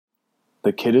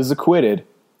The kid is acquitted.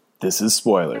 This is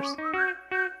spoilers.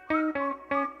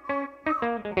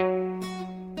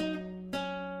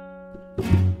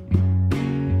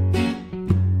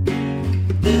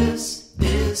 This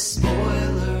is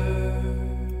spoiler.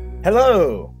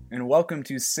 Hello, and welcome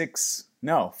to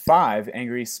 5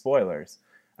 Angry Spoilers.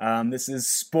 This is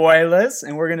spoilers,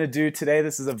 and we're going to do today,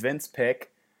 this is a Vince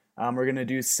pick. We're going to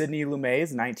do Sidney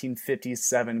Lumet's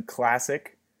 1957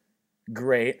 classic,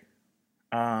 great,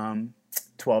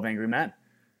 12 Angry Men.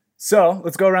 So,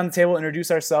 let's go around the table, introduce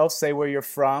ourselves, say where you're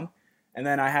from, and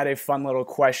then I had a fun little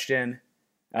question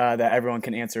that everyone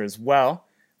can answer as well,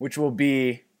 which will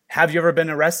be, have you ever been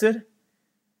arrested?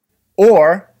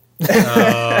 Or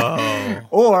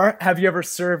have you ever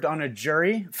served on a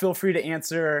jury? Feel free to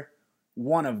answer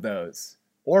one of those,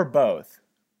 or both,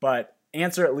 but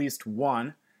answer at least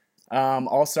one.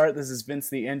 I'll start. This is Vince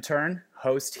the intern,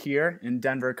 host here in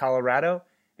Denver, Colorado,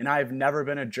 and I have never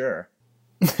been a juror.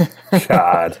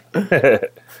 God.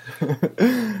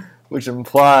 Which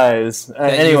implies...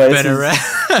 anyway,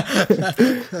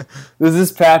 this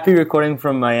is Pappy recording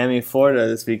from Miami, Florida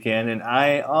this weekend, and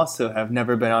I also have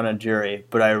never been on a jury,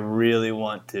 but I really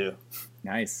want to.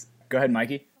 Nice. Go ahead,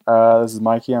 Mikey. This is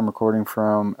Mikey. I'm recording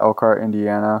from Elkhart,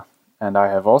 Indiana, and I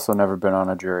have also never been on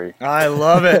a jury. I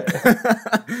love it.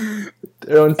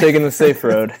 Everyone's taking the safe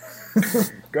road.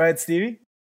 Go ahead, Stevie.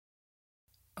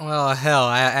 Well, hell,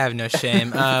 I have no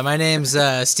shame. My name's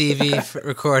Stevie,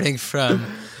 recording from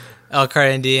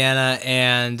Elkhart, Indiana,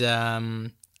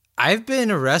 and I've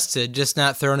been arrested, just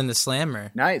not thrown in the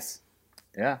slammer. Nice.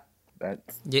 Yeah.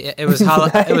 Yeah, it was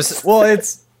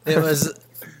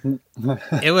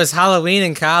it was Halloween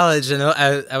in college, and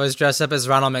I was dressed up as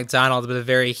Ronald McDonald, but a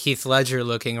very Heath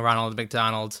Ledger-looking Ronald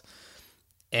McDonald.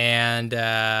 And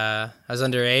I was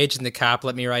underage, and the cop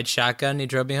let me ride shotgun, and he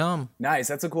drove me home. Nice.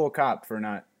 That's a cool cop for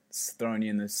not throwing you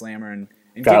in the slammer. And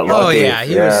Got lucky. Oh, yeah.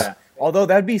 He was. Although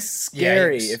that'd be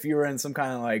scary Yeah, if you were in some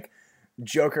kind of like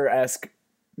Joker-esque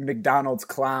McDonald's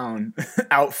clown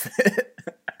outfit.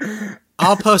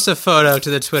 I'll post a photo to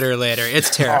the Twitter later.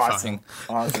 It's terrifying.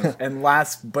 Awesome. And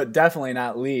last but definitely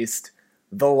not least,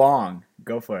 The Long.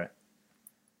 Go for it.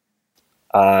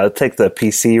 Take the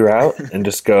PC route and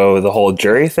just go the whole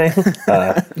jury thing.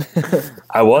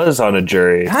 I was on a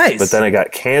jury, Nice. but then it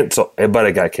got canceled.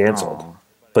 Aw.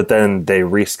 But then they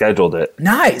rescheduled it,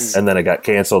 Nice. and then it got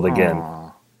canceled again.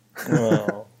 Aw.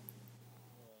 Oh.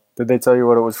 Did they tell you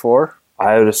what it was for?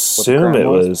 I would assume crime it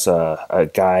was? was a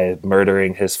guy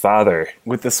murdering his father.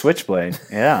 With the switchblade.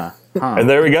 Yeah. Huh. And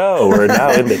there we go. We're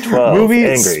now into 12 Movie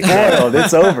Angry. spoiled.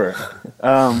 It's over.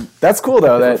 That's cool,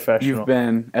 though, that Professional. you've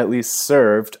been at least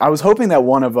served. I was hoping that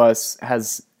one of us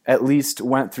has at least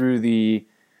went through the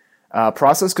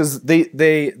process, because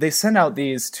they send out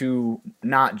these to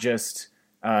not just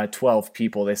 12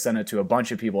 people. They send it to a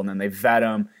bunch of people, and then they vet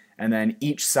them, and then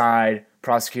each side,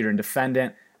 prosecutor and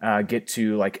defendant, get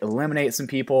to like eliminate some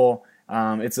people.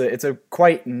 It's a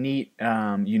quite neat,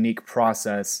 unique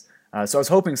process. So I was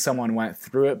hoping someone went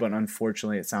through it, but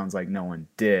unfortunately it sounds like no one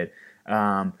did.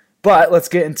 But let's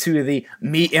get into the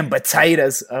meat and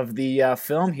potatoes of the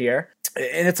film here.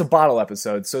 And it's a bottle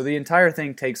episode, so the entire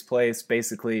thing takes place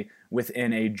basically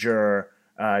within a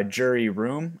jury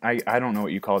room. I don't know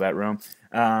what you call that room.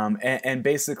 And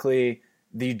basically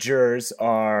the jurors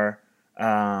are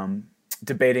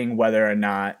debating whether or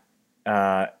not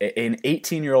an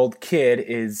 18-year-old kid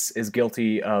is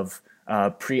guilty of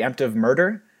preemptive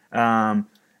murder. And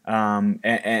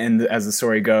as the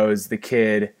story goes, the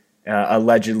kid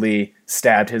allegedly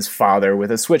stabbed his father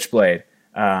with a switchblade,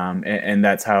 and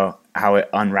that's how it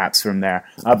unwraps from there.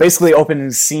 Basically,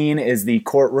 opening scene is the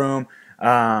courtroom,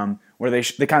 where they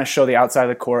kind of show the outside of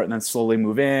the court and then slowly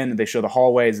move in. They show the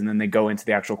hallways, and then they go into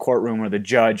the actual courtroom where the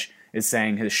judge is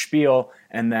saying his spiel,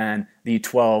 and then the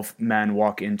 12 men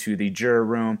walk into the juror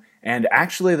room. And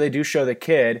actually, they do show the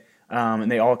kid, and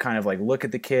they all kind of like look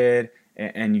at the kid,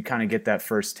 and you kind of get that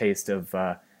first taste of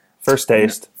hey-o,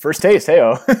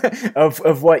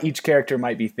 of what each character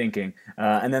might be thinking.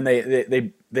 And then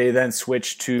they then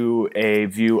switch to a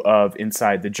view of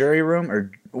inside the jury room,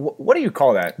 or what do you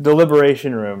call that? The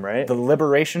Liberation Room, right? The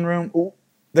Liberation Room? Ooh,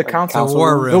 the council The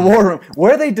War Room. The War Room,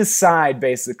 where they decide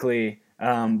basically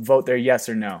vote their yes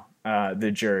or no,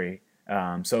 the jury.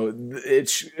 So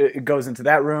it goes into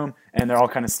that room, and they're all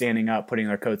kind of standing up, putting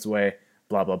their coats away,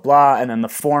 blah, blah, blah. And then the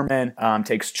foreman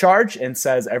takes charge and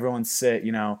says, everyone sit,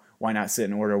 why not sit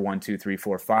in order 1, 2, 3,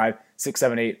 4, 5, 6,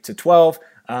 7, 8 to 12,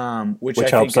 which I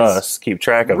helps think us keep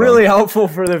track of really them. helpful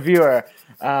for the viewer.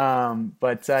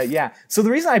 Yeah. So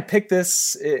the reason I picked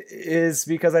this is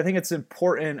because I think it's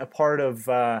important, a part of,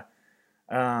 the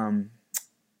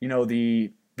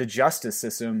the justice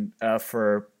system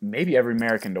for maybe every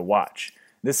American to watch.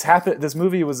 This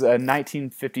movie was a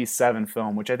 1957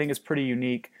 film, which I think is pretty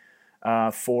unique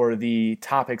for the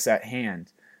topics at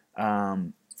hand.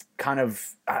 Kind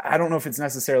of, I don't know if it's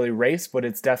necessarily race, but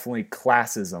it's definitely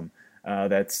classism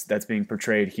that's being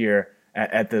portrayed here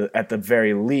at the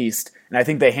very least. And I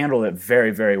think they handled it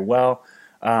very, very well.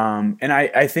 And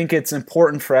I think it's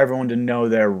important for everyone to know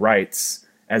their rights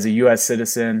as a U.S.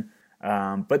 citizen.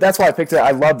 But that's why I picked it.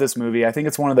 I love this movie. I think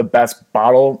it's one of the best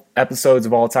bottle episodes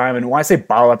of all time. And when I say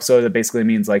bottle episode, it basically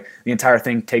means like the entire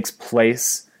thing takes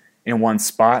place in one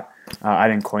spot. I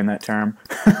didn't coin that term.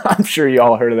 I'm sure you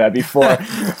all heard of that before.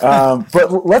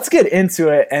 But let's get into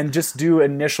it and just do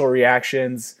initial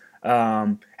reactions.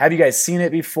 Have you guys seen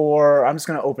it before? I'm just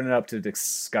going to open it up to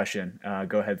discussion.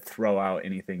 Go ahead, throw out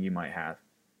anything you might have.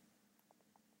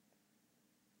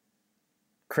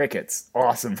 Crickets.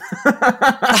 Awesome.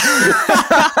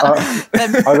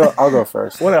 I'll go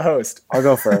first. What a host. I'll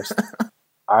go first.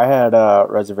 I had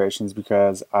reservations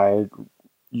because I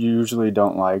usually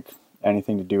don't like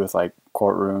anything to do with like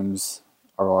courtrooms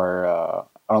or I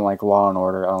don't like Law and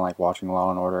Order. I don't like watching Law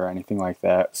and Order or anything like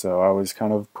that. So I was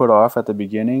kind of put off at the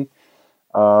beginning.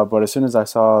 But as soon as I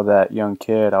saw that young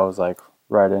kid, I was like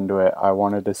right into it. I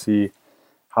wanted to see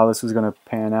how this was going to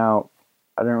pan out.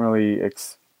 I didn't really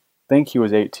think he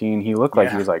was 18. He looked like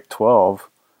he was like 12.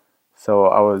 So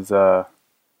I was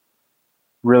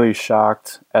really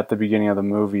shocked at the beginning of the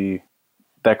movie.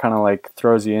 That kind of like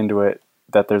throws you into it,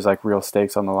 that there's like real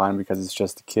stakes on the line because it's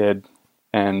just a kid.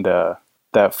 And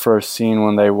that first scene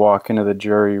when they walk into the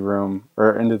jury room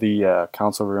or into the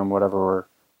council room, whatever we're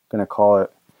going to call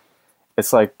it,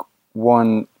 it's like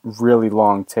one really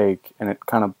long take, and it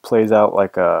kind of plays out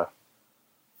like a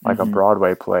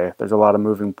Broadway play. There's a lot of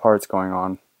moving parts going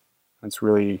on. It's a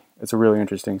really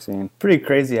interesting scene. Pretty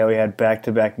crazy how we had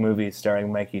back-to-back movies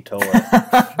starring Mikey Tola.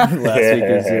 Last week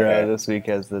is Zero, this week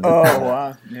has the... Oh,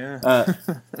 wow. Yeah.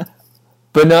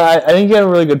 But no, I think you have a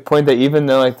really good point that even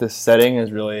though like the setting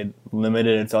is really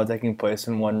limited, it's all taking place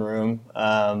in one room.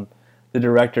 The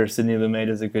director, Sidney Lumet,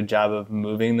 does a good job of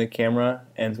moving the camera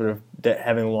and sort of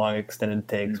having long extended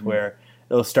takes where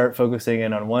it'll start focusing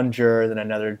in on one juror, then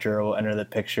another juror will enter the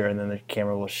picture, and then the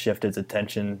camera will shift its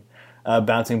attention,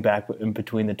 bouncing back in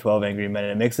between the 12 angry men.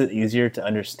 And it makes it easier to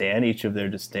understand each of their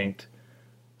distinct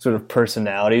sort of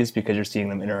personalities because you're seeing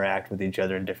them interact with each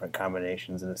other in different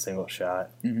combinations in a single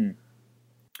shot. Mm-hmm.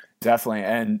 Definitely.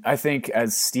 And I think,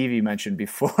 as Stevie mentioned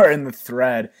before in the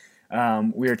thread,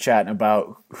 we were chatting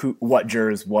about what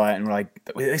jurors what, and we're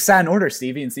like, they sat in order,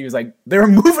 Stevie. And Stevie was like, they were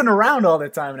moving around all the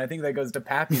time. And I think that goes to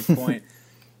Pappy's point.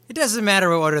 It doesn't matter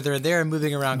what order they're in. They're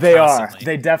moving around They constantly. are.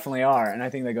 They definitely are. And I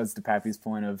think that goes to Pappy's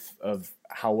point of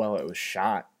how well it was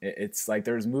shot. It's like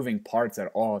there's moving parts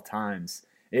at all times.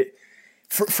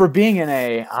 For being in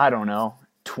a, I don't know,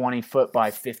 20-foot by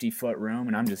 50-foot room,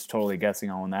 and I'm just totally guessing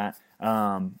on that,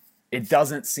 it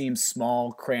doesn't seem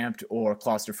small, cramped, or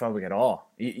claustrophobic at all.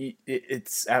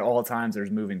 It's at all times there's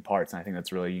moving parts, and I think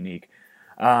that's really unique.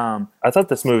 I thought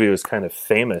this movie was kind of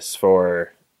famous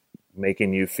for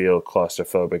making you feel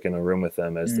claustrophobic in a room with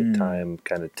them as the time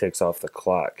kind of ticks off the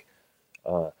clock.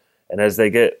 And as they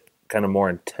get kind of more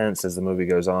intense as the movie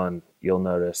goes on, you'll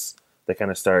notice they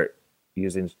kind of start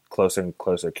using closer and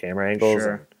closer camera angles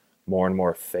and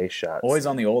more face shots. Always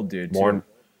on the old dude, more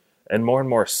and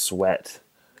more sweat.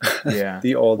 Yeah.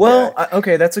 The old guy.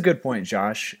 Okay, that's a good point,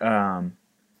 Josh.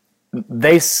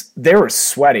 They were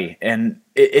sweaty, and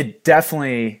it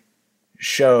definitely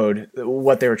showed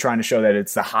what they were trying to show, that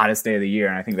it's the hottest day of the year.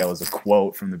 And I think that was a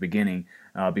quote from the beginning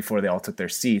before they all took their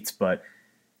seats. But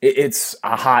it's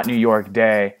a hot New York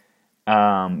day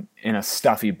in a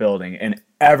stuffy building, and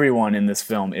everyone in this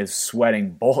film is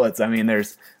sweating bullets. I mean,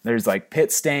 there's like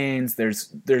pit stains.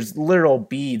 There's literal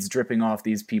beads dripping off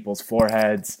these people's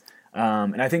foreheads.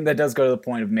 And I think that does go to the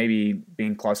point of maybe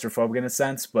being claustrophobic in a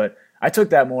sense, but I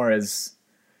took that more as,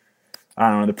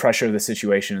 I don't know, the pressure of the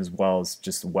situation as well as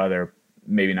just the weather.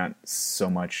 Maybe not so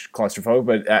much claustrophobic,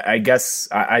 but I guess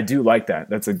I do like that.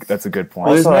 That's a good point.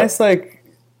 Well,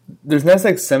 there's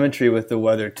nice symmetry with the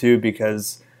weather too,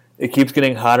 because it keeps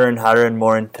getting hotter and hotter and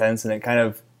more intense, and it kind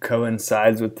of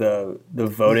coincides with the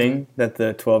voting that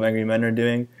the 12 Angry Men are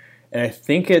doing. And I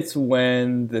think it's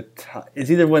when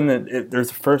it's either when there's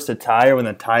first a tie or when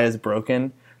the tie is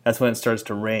broken. That's when it starts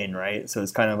to rain, right? So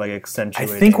it's kind of like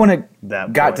accentuating. I think when it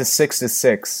that got point. to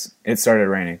 6-6, it started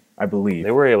raining, I believe.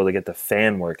 They were able to get the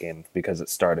fan working because it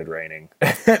started raining.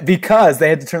 Because they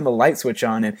had to turn the light switch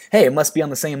on, and hey, it must be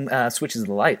on the same switch as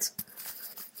the lights.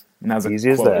 And that was Easy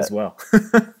a as quote that. as well.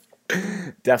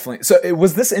 Definitely. So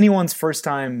was this anyone's first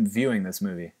time viewing this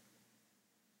movie?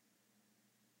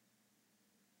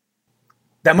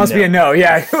 That must be a no.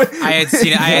 Yeah, I had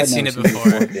seen it. I had seen it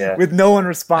before. Yeah. with no one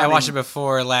responding. I watched it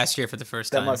before last year for the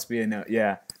first time. That must be a no.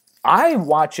 Yeah, I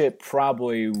watch it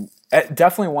probably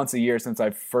definitely once a year since I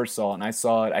first saw it, and I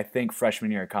saw it I think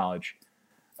freshman year of college.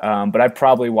 But I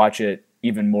probably watch it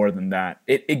even more than that.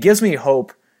 It gives me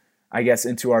hope, I guess,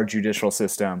 into our judicial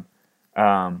system.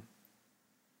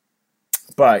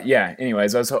 But yeah,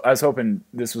 anyways, I was hoping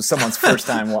this was someone's first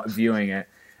time viewing it.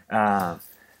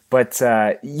 But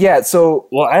yeah, so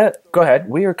go ahead.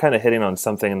 We were kind of hitting on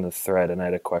something in the thread, and I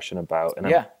had a question about. And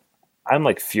Yeah. I'm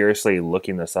like furiously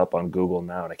looking this up on Google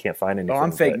now, and I can't find anything. Oh,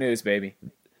 I'm fake news, baby.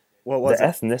 What was The it?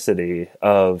 ethnicity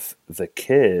of the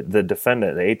kid, the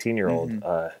defendant, the 18-year-old,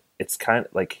 it's kind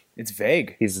of like It's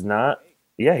vague. he's not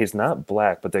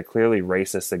black, but they're clearly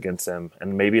racist against him,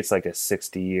 and maybe it's like a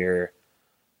 60-year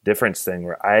difference thing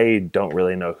where I don't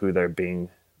really know who they're being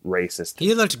racist.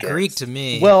 He looked against. Greek to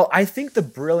me. Well, I think the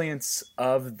brilliance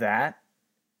of that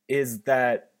is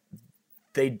that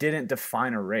they didn't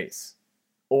define a race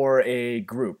or a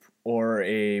group or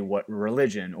a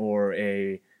religion or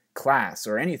a class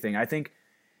or anything. I think,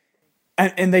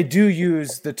 and they do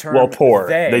use the term poor.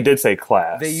 They. They did say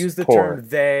class. They use the poor. term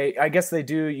they. I guess they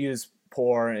do use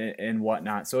poor and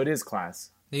whatnot. So it is class,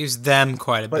 they used them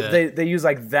quite a but bit. they use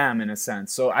like them in a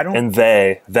sense. So I don't. And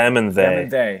they, them and them they.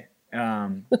 and they.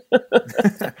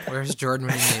 Where's Jordan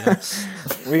when you need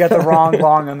him? We got the wrong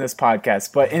long on this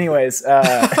podcast. But anyways,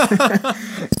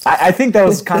 I think that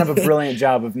was kind of a brilliant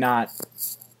job of not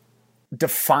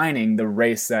defining the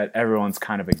race that everyone's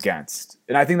kind of against.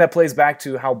 And I think that plays back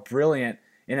to how brilliant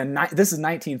this is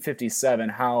 1957,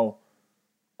 how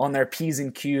on their P's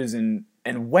and Q's and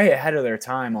way ahead of their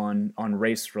time on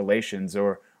race relations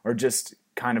or just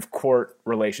kind of court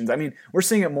relations. I mean, we're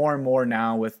seeing it more and more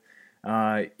now with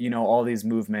all these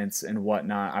movements and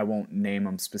whatnot. I won't name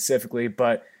them specifically,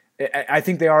 but I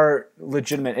think they are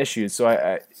legitimate issues. So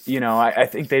I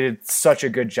think they did such a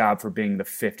good job for being the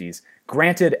 50s.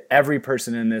 Granted, every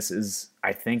person in this is,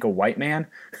 I think, a white man.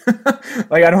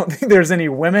 Like, I don't think there's any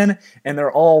women, and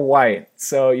they're all white.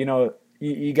 So,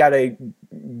 you got to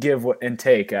give and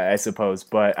take, I suppose.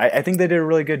 But I think they did a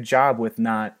really good job with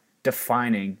not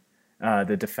defining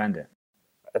the defendant.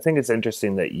 I think it's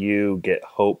interesting that you get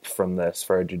hope from this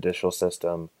for our judicial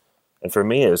system. And for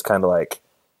me, it was kind of like,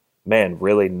 man,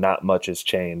 really not much has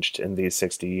changed in these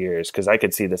 60 years. Because I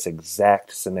could see this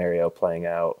exact scenario playing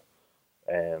out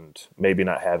and maybe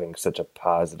not having such a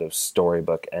positive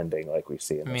storybook ending like we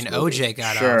see in this movie. OJ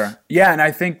got Sure. off. Yeah, and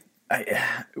I think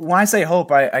when I say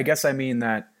hope, I guess I mean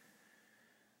that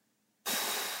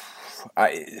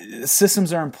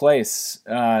systems are in place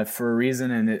for a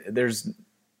reason, and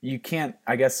you can't,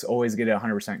 I guess, always get it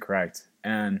 100% correct.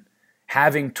 And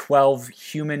having 12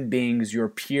 human beings, your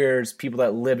peers, people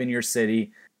that live in your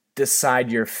city,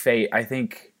 decide your fate, I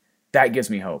think that gives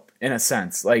me hope in a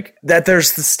sense. Like that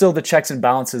there's still the checks and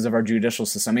balances of our judicial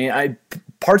system. I mean,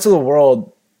 parts of the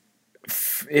world,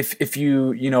 if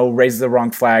you raise the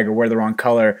wrong flag or wear the wrong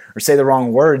color or say the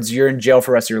wrong words, you're in jail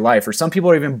for the rest of your life. Or some people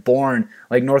are even born,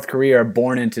 like North Korea, are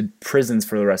born into prisons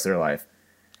for the rest of their life.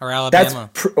 Or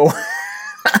Alabama.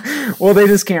 Well, they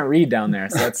just can't read down there,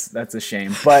 so that's a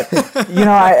shame. But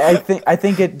I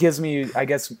think it gives me, I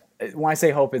guess, when I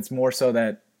say hope, it's more so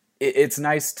that it's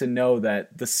nice to know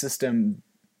that the system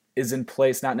is in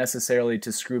place not necessarily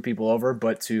to screw people over,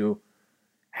 but to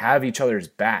have each other's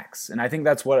backs. And I think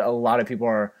that's what a lot of people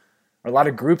a lot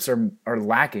of groups are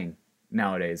lacking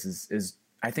nowadays. Is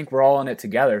I think we're all in it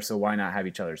together, so why not have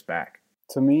each other's back?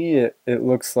 To me, it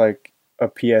looks like a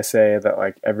PSA that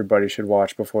like everybody should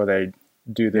watch before they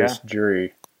do this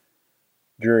jury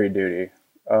duty,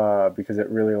 because it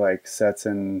really like sets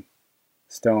in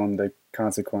stone the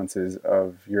consequences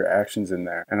of your actions in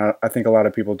there. And I think a lot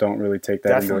of people don't really take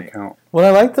that into account. Well, I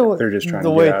like They're just trying the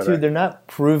to way get out of too. there. They're not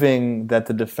proving that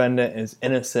the defendant is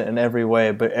innocent in every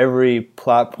way, but every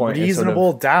plot point is sort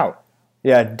Reasonable of, doubt.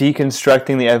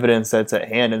 deconstructing the evidence that's at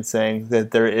hand and saying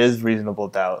that there is reasonable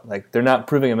doubt. Like they're not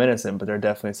proving him innocent, but they're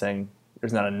definitely saying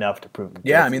there's not enough to prove him.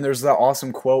 Yeah, I mean, there's that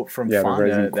awesome quote from They're Fonda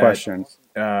raising that questions.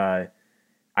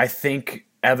 I think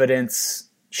evidence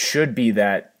should be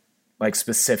that like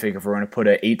specific if we're going to put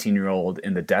an 18-year-old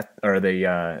in the death or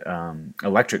the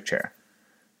electric chair.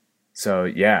 So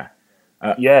yeah,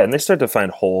 And they start to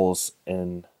find holes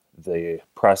in the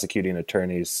prosecuting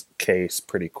attorney's case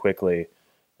pretty quickly.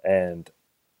 And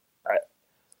I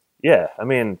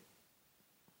mean,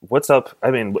 what's up?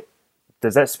 I mean,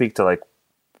 does that speak to like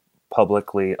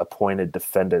publicly appointed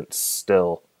defendants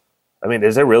still? I mean,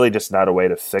 is there really just not a way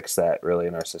to fix that really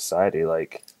in our society?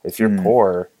 Like if you're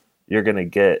poor, you're going to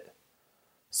get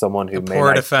someone who may Poor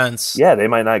not, defense. yeah, they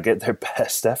might not get their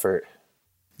best effort.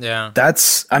 Yeah.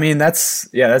 That's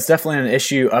definitely an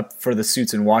issue up for the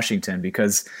suits in Washington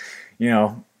because,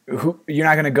 you're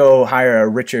not going to go hire a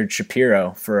Richard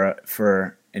Shapiro for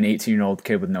an 18-year-old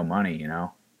kid with no money.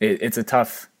 It's a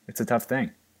tough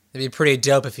thing. It'd be pretty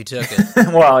dope if you took it.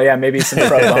 Well, yeah, maybe some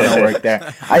pro bono work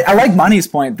there. I like Money's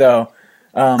point though,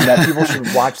 that people should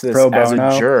watch this as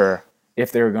a juror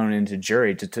if they were going into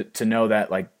jury to know that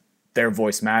like their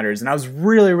voice matters. And I was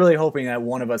really, really hoping that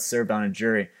one of us served on a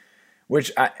jury,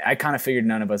 which I kind of figured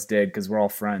none of us did because we're all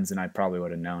friends and I probably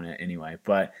would have known it anyway.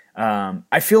 But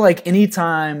I feel like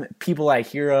anytime people I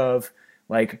hear of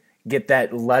like get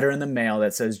that letter in the mail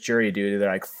that says jury duty,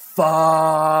 they're like, fuck,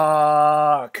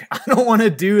 I don't want to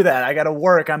do that. I got to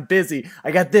work. I'm busy.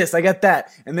 I got this. I got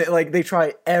that. And they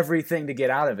try everything to get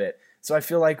out of it. So I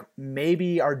feel like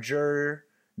maybe our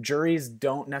juries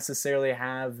don't necessarily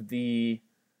have the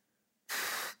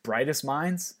brightest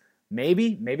minds.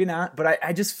 Maybe not. But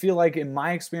I just feel like in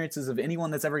my experiences of anyone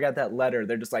that's ever got that letter,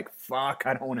 they're just like, fuck,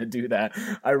 I don't want to do that.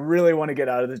 I really want to get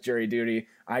out of this jury duty.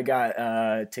 I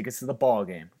got tickets to the ball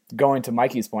game. Going to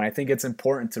Mikey's point, I think it's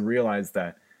important to realize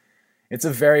that it's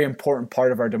a very important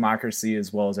part of our democracy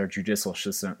as well as our judicial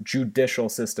system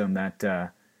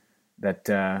that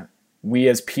we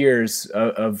as peers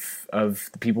of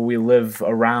the people we live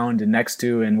around and next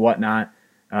to and whatnot,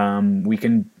 we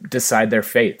can decide their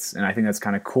fates. And I think that's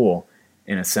kind of cool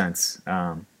in a sense.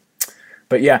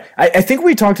 But yeah, I think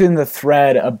we talked in the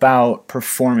thread about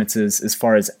performances as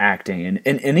far as acting.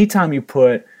 And anytime you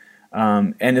put,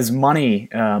 and as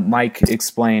Mike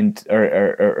explained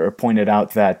or pointed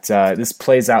out that this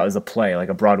plays out as a play, like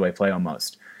a Broadway play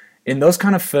almost. In those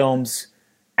kind of films,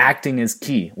 acting is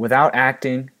key. Without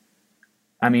acting,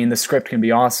 I mean, the script can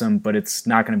be awesome, but it's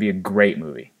not going to be a great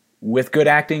movie. With good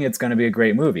acting, it's going to be a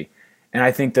great movie. And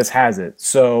I think this has it.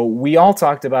 So we all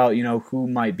talked about, who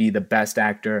might be the best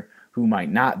actor, who might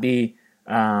not be.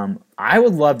 I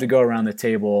would love to go around the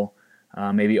table,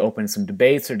 maybe open some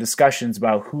debates or discussions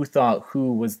about who thought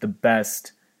who was the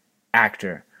best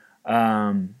actor.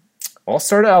 I'll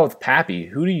start out with Pappy.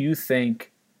 Who do you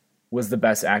think was the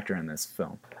best actor in this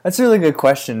film? That's a really good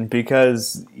question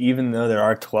because even though there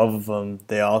are 12 of them,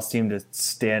 they all seem to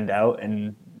stand out,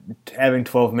 and having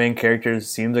 12 main characters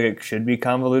seems like it should be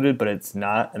convoluted, but it's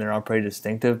not, and they're all pretty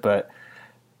distinctive. But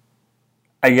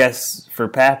I guess for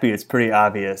Pappy, it's pretty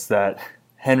obvious that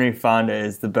Henry Fonda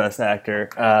is the best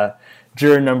actor.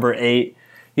 Juror number 8,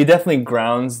 he definitely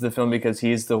grounds the film because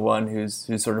he's the one who's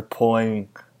sort of pulling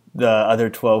the other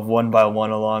 12 one by one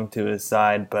along to his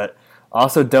side, but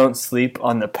also don't sleep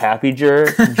on the Pappy juror,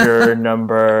 juror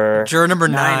number 9.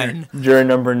 Juror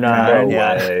number 9. No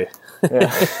yeah. way.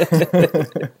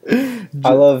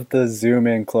 I love the zoom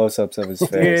in close ups of his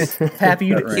face. Dude, Pappy,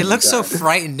 He looks so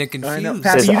frightened and confused. I know,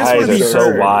 Pappy, His you just want eyes to be are so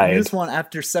heard. wide. You just want,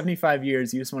 after 75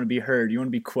 years, you just want to be heard. You want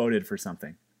to be quoted for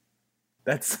something.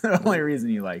 That's the only reason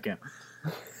you like him.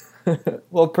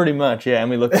 Well, pretty much, yeah, and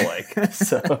we look alike,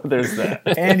 so there's that.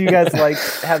 And you guys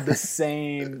have the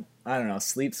same, I don't know,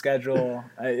 sleep schedule.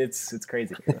 It's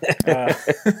crazy.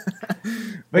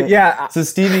 But yeah, So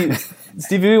Stevie,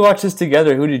 we watched this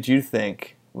together. Who did you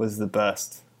think was the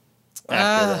best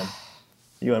actor then?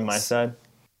 You on my side?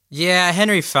 Yeah,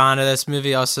 Henry Fonda. This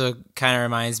movie also kind of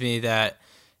reminds me that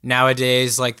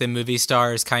nowadays, like, the movie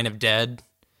star is kind of dead.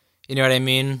 You know what I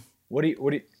mean? what do you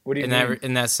In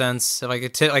mean? that sense,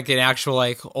 like like an actual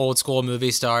like old school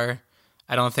movie star.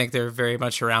 I don't think they're very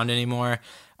much around anymore.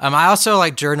 I also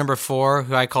like juror number 4,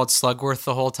 who I called Slugworth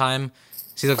the whole time.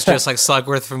 He looks just like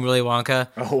Slugworth from Willy Wonka.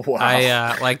 Oh, wow.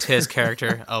 I liked his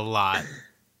character a lot.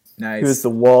 Nice. He was the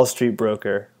Wall Street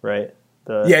broker, right?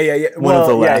 Yeah. One of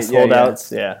the last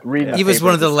holdouts. Yeah. Reading He was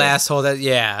one of the papers and last holdouts.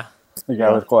 Yeah. The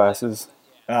guy with glasses.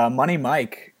 stuff. Money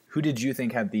Mike, who did you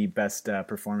think had the best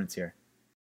performance here?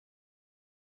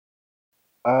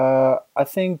 I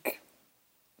think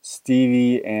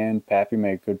Stevie and Pappy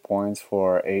make good points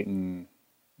for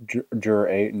Juror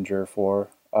 8 and Juror 4.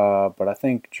 But I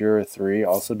think Juror 3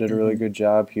 also did a really good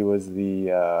job. He was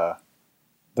the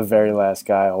very last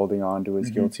guy holding on to his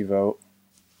guilty vote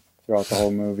throughout the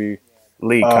whole movie.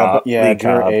 Lee Cobb. Juror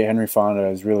Cobb. 8, Henry Fonda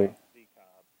is really...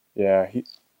 Yeah,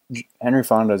 Henry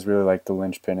Fonda is really like the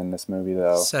linchpin in this movie,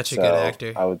 though. Such a good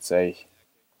actor. I would say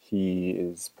he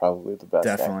is probably the best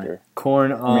Definitely. actor.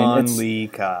 Corn on it's- Lee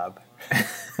Cobb.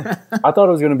 I thought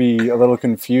it was going to be a little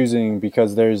confusing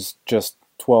because there's just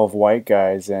 12 white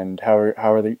guys, and how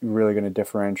are they really going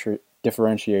to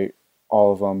differentiate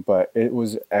all of them? But it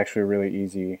was actually really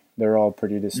easy. They're all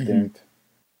pretty distinct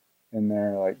in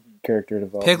their like character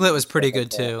development. Piglet was pretty stuff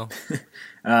good like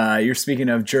too. You're speaking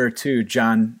of Juror 2,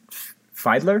 John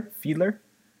Fiedler?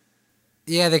 Yeah,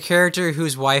 Yeah, the character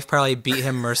whose wife probably beat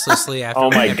him mercilessly after. Oh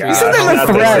my every God. You said that Not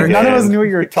with this Fred. again. None of us knew what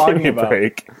you were talking Give me a about.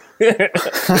 break.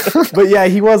 But yeah,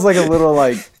 he was like a little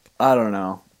I don't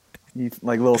know,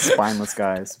 like little spineless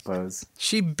guy, I suppose.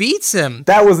 She beats him.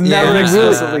 That was never Yeah.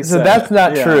 explicitly So said. that's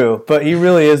not Yeah. true, but he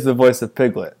really is the voice of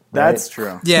Piglet. That's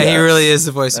true. Yeah, he Yes. really is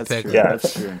the voice of That's true. Piglet. Yeah.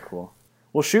 That's true and cool.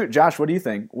 Well, shoot, Josh, what do you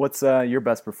think? What's your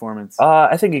best performance?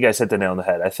 I think you guys hit the nail on the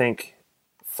head. I think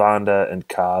Fonda and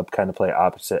Cobb kind of play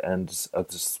opposite ends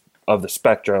of the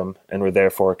spectrum, and were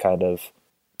therefore kind of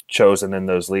chosen in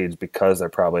those leads because they're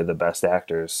probably the best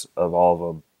actors of all of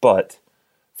them. But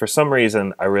for some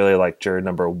reason, I really liked juror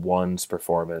number 1's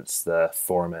performance, the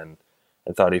foreman.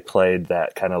 I thought he played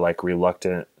that kind of like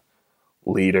reluctant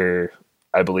leader.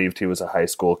 I believed he was a high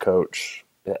school coach.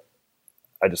 Yeah,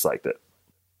 I just liked it.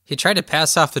 He tried to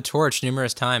pass off the torch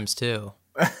numerous times too.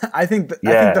 I think the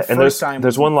Yeah, first and there's time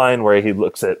one line where he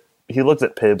looks at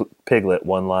Piglet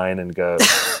one line and goes,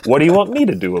 "What do you want me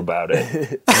to do about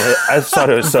it?" I thought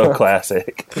it was so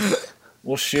classic.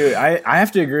 Well, shoot, I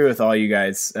have to agree with all you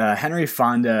guys. Henry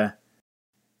Fonda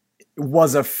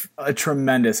was a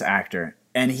tremendous actor,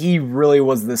 and he really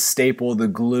was the staple, the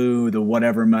glue, the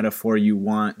whatever metaphor you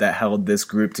want that held this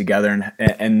group together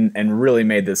and really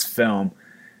made this film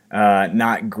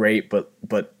not great, but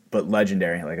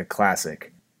legendary, like a classic.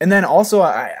 And then also,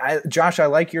 Josh, I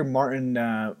like your Martin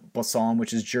Balsam,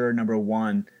 which is juror number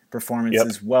 1 performance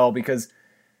as well, because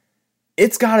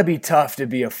it's got to be tough to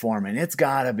be a foreman. It's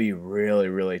got to be really,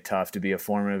 really tough to be a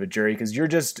foreman of a jury, because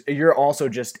you're also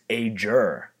just a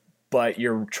juror, but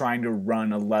you're trying to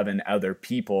run 11 other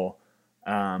people.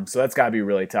 So that's got to be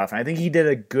really tough. And I think he did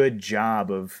a good job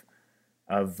of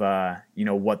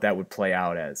what that would play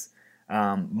out as.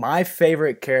 My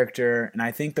favorite character, and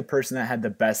I think the person that had the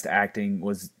best acting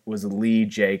was Lee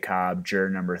J. Cobb, juror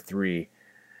number 3.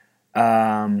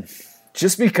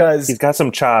 Just because He's got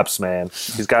some chops, man.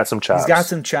 He's got some chops. he's got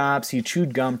some chops. He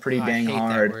chewed gum pretty dang I hate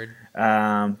hard.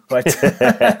 that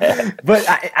word. But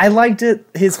I liked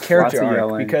his character Lots of arc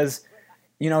yelling. because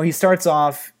he starts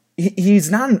off. He's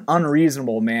not an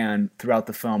unreasonable man throughout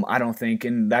the film, I don't think,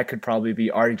 and that could probably be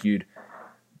argued.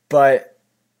 But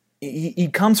he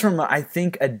comes from, I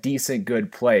think, a decent,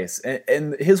 good place,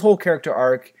 and his whole character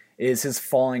arc is his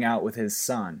falling out with his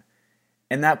son,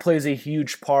 and that plays a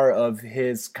huge part of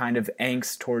his kind of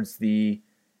angst towards the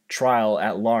trial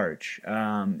at large.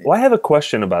 Well, I have a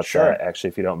question about Sure. that, actually,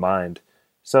 if you don't mind.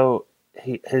 So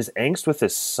his angst with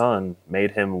his son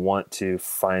made him want to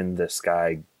find this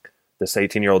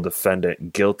 18-year-old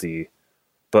defendant, guilty.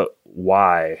 But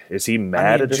why? Is he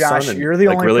mad at his Josh, son and you're the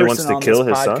only really person wants to on kill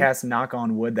this his son? podcast, knock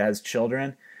on wood, that has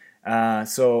children.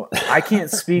 So I can't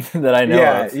speak That I know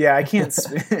yeah, of. Yeah, I can't.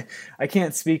 I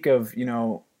can't speak of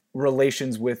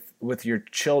relations with your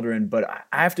children, but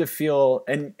I have to feel.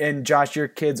 And Josh, your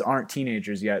kids aren't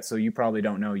teenagers yet, so you probably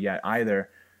don't know yet either.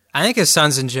 I think his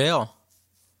son's in jail.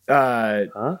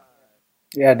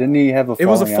 Yeah, didn't he have a It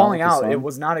was a falling falling with his out. son? It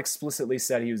was not explicitly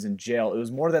said he was in jail. It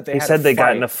was more that they He had said a they got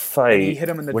fight, in a fight and he hit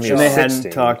him in the when he jaw. was And they 16.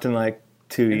 hadn't talked in like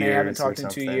 2 years. And they haven't or talked in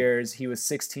 2 something. years. He was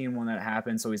 16 when that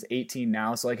happened, so he's 18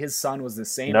 now. So like his son was the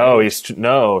same. No, age.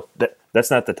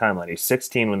 that's not the timeline. He's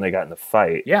 16 when they got in the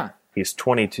fight. Yeah. He's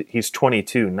 22. He's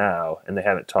 22 now, and they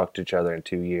haven't talked to each other in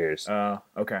 2 years.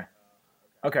 Okay.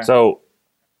 Okay. So,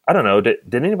 I don't know.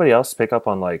 Did anybody else pick up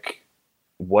on like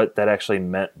what that actually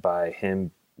meant by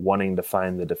him wanting to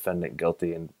find the defendant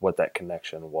guilty and what that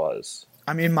connection was?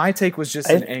 I mean, my take was just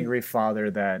an angry father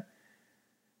that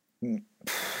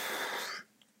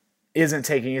isn't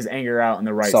taking his anger out in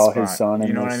the right Saw spot. his son You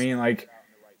in know what I this. mean? Like,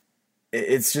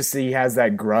 it's just that he has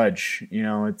that grudge.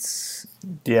 It's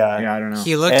Yeah. I don't know.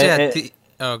 He looked And- at the.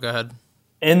 Oh, go ahead.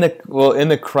 In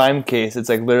the crime case, it's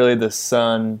like literally the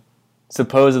son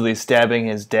supposedly stabbing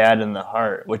his dad in the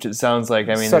heart, which it sounds like.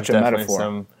 I mean, Such there's a definitely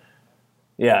metaphor.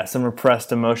 some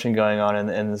repressed emotion going on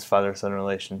in this father-son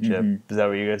relationship. Mm-hmm. Is that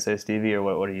what you guys say, Stevie, or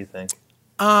what do you think?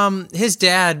 His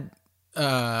dad,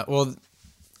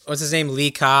 what's his name?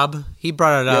 Lee Cobb. He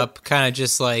brought it up kind of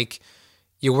just like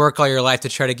you work all your life to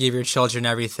try to give your children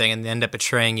everything and they end up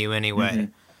betraying you anyway. Mm-hmm.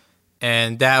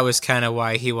 And that was kind of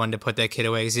why he wanted to put that kid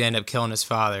away because he ended up killing his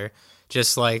father.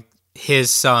 Just like his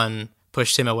son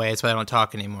pushed him away. That's why I don't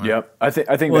talk anymore. Yep. I think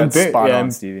Well, that's spot yeah, on,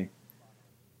 Stevie.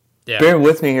 Yeah. Bear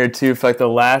with me here too for like the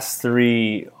last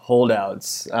 3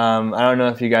 holdouts. I don't know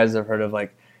if you guys have heard of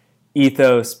like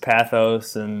ethos,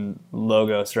 pathos, and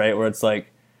logos, right? Where it's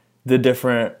like the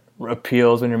different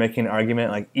appeals when you're making an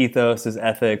argument. Like ethos is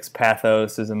ethics,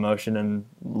 pathos is emotion, and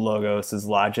logos is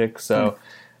logic. So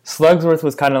Slugsworth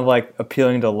was kind of like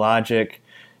appealing to logic.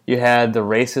 You had the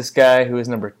racist guy who was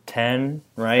number 10,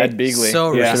 right? Ed Begley.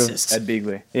 So yeah. racist. Ed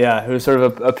Begley. Yeah, who's sort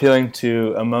of appealing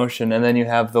to emotion. And then you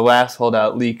have the last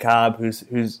holdout, Lee Cobb,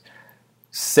 who's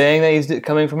saying that he's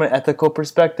coming from an ethical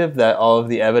perspective, that all of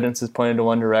the evidence is pointed to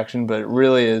one direction, but it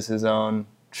really is his own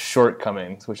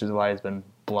shortcomings, which is why he's been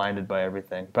blinded by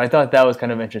everything. But I thought that was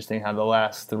kind of interesting how the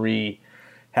last three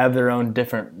have their own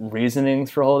different reasonings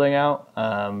for holding out.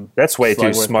 That's way too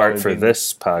Slugworth smart probably for being-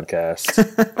 this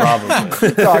podcast.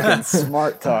 Probably. Talking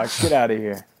smart talk. Get out of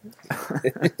here.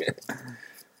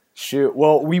 Shoot.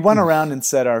 Well, we went around and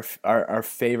said our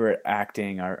favorite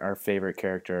acting, our favorite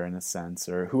character in a sense,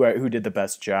 or who did the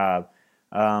best job.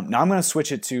 Now I'm going to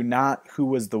switch it to not who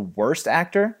was the worst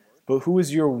actor, but who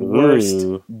was your worst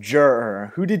Ooh.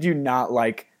 juror? Who did you not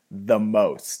like the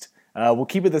most? We'll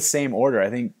keep it the same order. I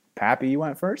think, Pappy, you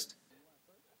went first?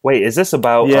 Wait, is this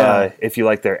about Yeah. if you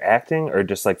like their acting or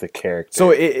just like the character?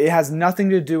 So it has nothing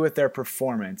to do with their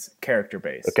performance,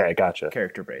 character-based. Okay, gotcha.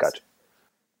 Character-based. Gotcha.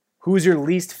 Who is your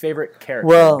least favorite character,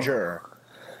 Well- juror?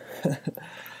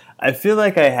 I feel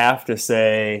like I have to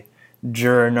say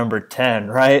juror number 10,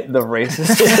 right? The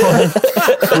racist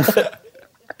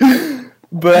one.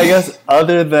 But I guess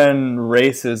other than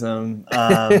racism,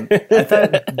 I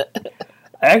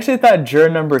actually thought juror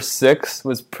number 6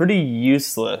 was pretty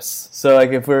useless. So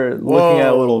like if we're looking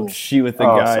at a little sheet with the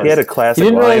Oh, guys, He had a classic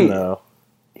didn't line really- though.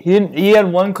 he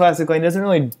had one classic line. He doesn't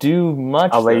really do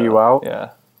much. I'll lay though. you out.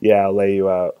 Yeah. Yeah, I'll lay you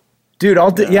out. Dude,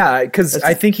 because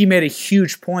I think he made a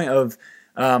huge point of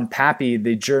Pappy,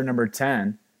 the juror number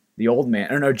 10, the old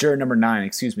man, or no, juror number 9,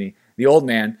 excuse me, the old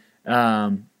man.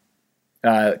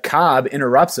 Cobb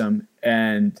interrupts him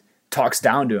and talks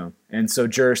down to him. And so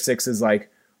juror 6 is like,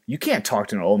 you can't talk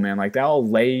to an old man like that. I'll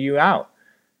lay you out.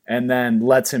 And then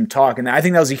lets him talk. And I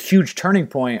think that was a huge turning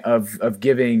point of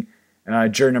giving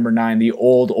juror number 9, the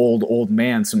old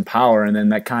man, some power. And then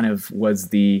that kind of was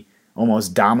the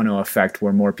almost domino effect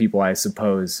where more people, I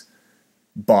suppose,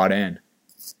 bought in.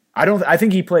 I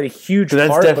think he played a huge But that's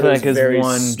part, but it definitely was like his a very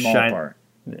one small shine- part.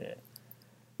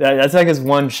 That's like his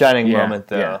one shining Yeah, moment,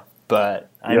 though. yeah. But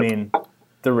I Yep. mean,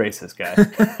 the racist guy.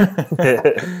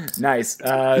 Nice.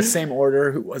 Same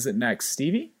order. Who was it next?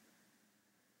 Stevie?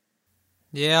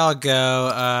 Yeah, I'll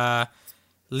go.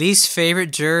 Least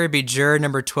favorite juror would be juror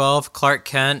number 12, Clark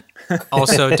Kent.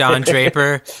 Also Don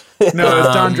Draper. No,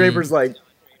 it's Don Draper's like,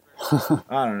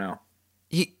 I don't know.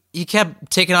 He kept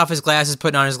taking off his glasses,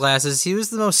 putting on his glasses. He was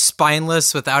the most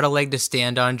spineless, without a leg to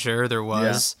stand on juror there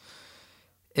was.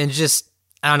 And just,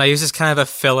 I don't know, he was just kind of a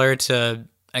filler to,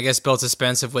 I guess, build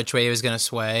suspense of which way he was going to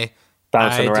sway.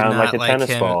 Bouncing I did around not like a tennis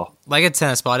him. ball. Like a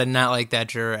tennis ball. I did not like that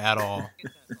juror at all.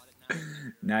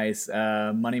 Nice.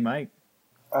 Money Mike.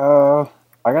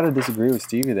 I gotta disagree with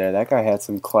Stevie there. That guy had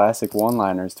some classic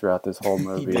one-liners throughout this whole He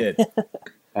movie, did.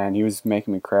 and he was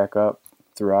making me crack up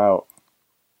throughout.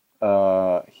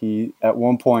 He at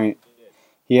one point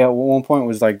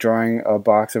was like drawing a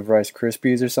box of Rice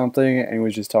Krispies or something, and he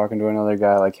was just talking to another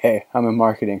guy like, "Hey, I'm in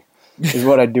marketing. This is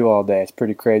what I do all day. It's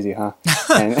pretty crazy, huh?"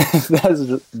 And that's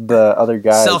the other guy.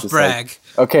 was just like, Self-brag.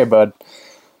 okay, bud.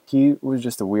 He was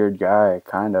just a weird guy,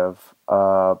 kind of.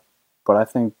 But I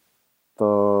think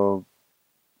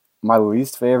my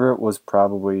least favorite was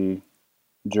probably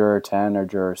Juror 10 or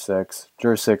Juror 6.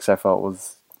 Juror 6 I felt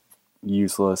was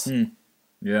useless.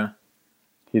 Yeah.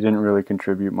 He didn't really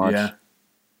contribute much. Yeah.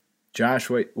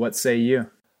 Josh, what say you?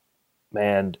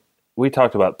 Man, we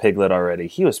talked about Piglet already.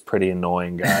 He was pretty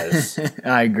annoying, guys.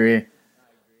 I agree.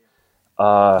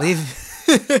 Leave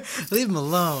him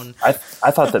alone. I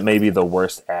thought that maybe the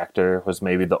worst actor was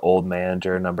maybe the old man,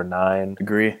 juror number 9.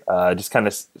 Agree. Just kind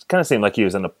of seemed like he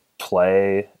was in a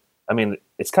play. I mean,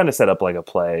 it's kind of set up like a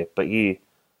play, but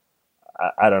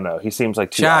I don't know. He seems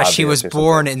like too Josh, he obvious was or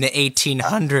born something. in the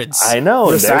 1800s. I know.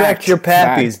 Respect your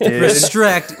pappies, dude.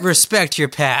 Respect your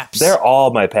paps. They're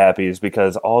all my pappies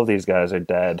because all of these guys are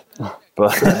dead.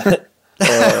 But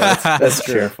That's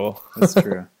true. Cheerful. That's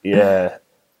true. yeah,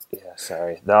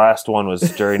 sorry. The last one was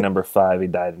jury number 5. He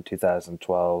died in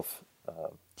 2012.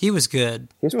 He was good.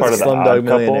 He was part of the Slumdog Odd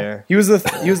Couple. Millionaire. He was the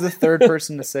third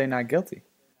person to say not guilty.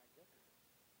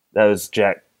 That was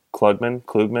Jack Klugman.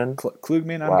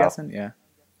 Klugman, I'm Wow. guessing. Yeah.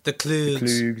 The Klugs.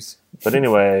 Klugs. But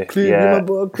anyway, yeah,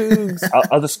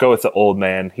 I'll just go with the old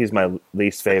man. He's my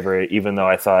least favorite, even though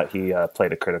I thought he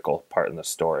played a critical part in the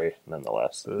story,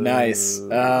 nonetheless. Nice.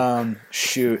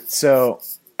 Shoot. So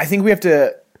I think we have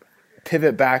to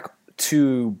pivot back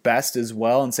to best as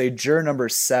well and say juror number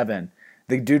 7,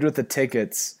 the dude with the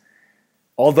tickets.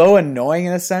 Although annoying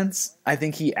in a sense, I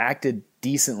think he acted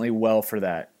decently well for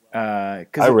that. I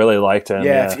really liked him.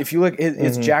 Yeah, Yeah, if you look,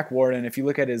 it's Jack Warden. If you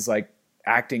look at his like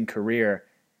acting career,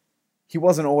 he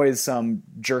wasn't always some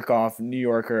jerk off New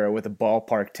Yorker with a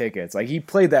ballpark tickets. Like, he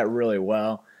played that really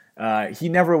well. He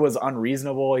never was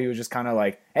unreasonable. He was just kind of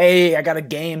like, hey, I got a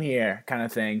game here kind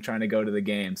of thing, trying to go to the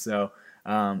game. So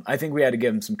I think we had to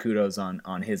give him some kudos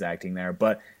on his acting there.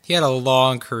 But he had a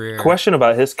long career. Question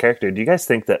about his character. Do you guys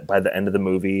think that by the end of the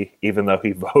movie, even though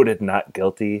he voted not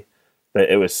guilty, that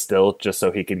it was still just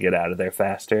so he could get out of there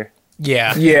faster?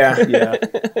 Yeah. Yeah.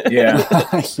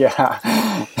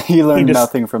 Yeah. He learned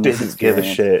nothing from this Didn't give a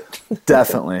experience. shit.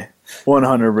 Definitely.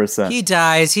 100%. He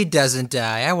dies, he doesn't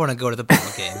die. I want to go to the ball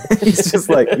game. He's just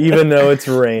like, Even though it's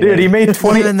raining. dude, he made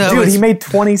 20 Even though dude, it's- he made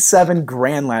 27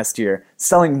 grand last year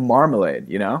selling marmalade,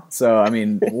 you know? So I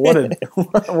mean, what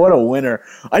a winner.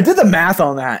 I did the math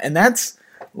on that, and that's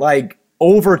like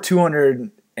over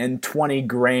 220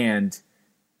 grand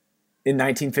in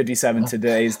 1957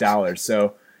 today's dollars.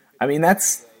 So I mean,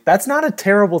 that's not a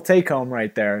terrible take home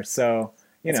right there. So,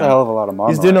 you It's know. a hell of a lot of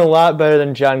marmalade. He's doing a lot better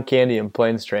than John Candy in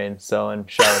Planes Train selling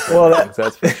shower Well, curtains,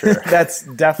 that's for sure. That's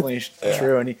definitely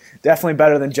true, and he definitely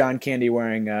better than John Candy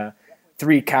wearing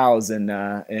 3 cows in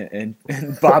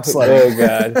bobsled. Oh,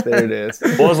 God. There it is.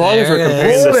 Well, as long as we're There it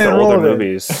comparing is. this to Roll it, older roll it.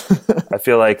 movies, I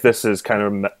feel like this is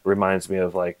kind of reminds me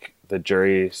of like the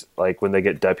juries, like when they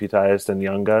get deputized in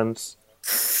Young Guns.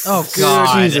 Oh,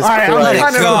 God. Jesus All right, Christ. Let it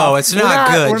I'm go. It's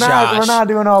not good, we're Josh. We're not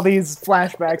doing all these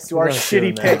flashbacks to our not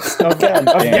doing shitty that. picks of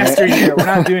yesteryear. We're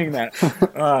not doing that.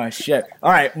 Oh shit!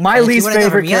 All right, my If you least wanna go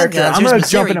favorite from Young character. Guns, I'm there's going to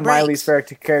jump Missouri into my Breaks. least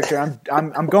favorite character.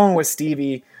 I'm going with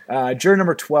Stevie, juror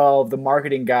number 12, the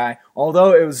marketing guy.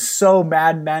 Although it was so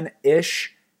Mad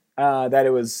Men-ish that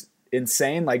it was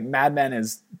insane. Like, Mad Men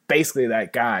is basically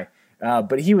that guy,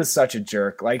 but he was such a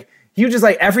jerk. Like, he was just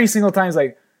like every single time he's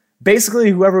like. Basically,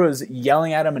 whoever was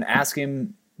yelling at him and asking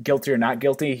him guilty or not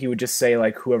guilty, he would just say,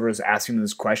 like, whoever was asking him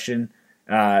this question,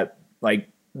 like,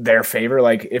 their favor.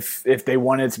 Like, if they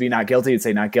wanted to be not guilty, he'd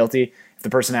say not guilty. If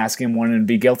the person asking him wanted to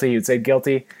be guilty, he would say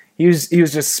guilty. He was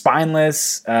just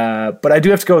spineless. But I do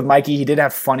have to go with Mikey. He did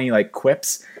have funny, like,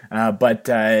 quips, but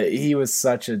he was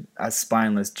such a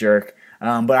spineless jerk.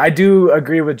 But I do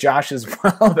agree with Josh as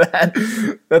well that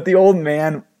the old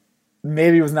man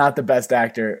maybe was not the best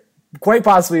actor. Quite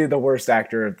possibly the worst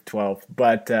actor of the 12,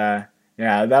 but yeah,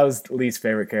 that was the least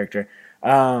favorite character.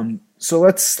 So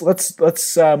let's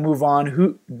move on.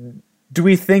 Who do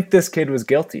we think this kid was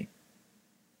guilty?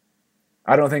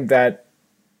 I don't think that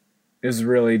is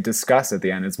really discussed at the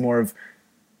end. It's more of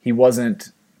he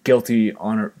wasn't guilty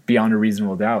beyond a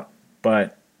reasonable doubt.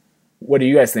 But what do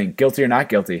you guys think? Guilty or not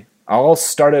guilty? I'll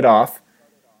start it off,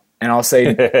 and I'll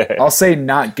say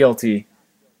not guilty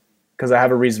because I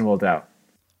have a reasonable doubt.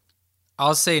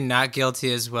 I'll say not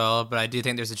guilty as well, but I do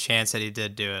think there's a chance that he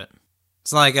did do it.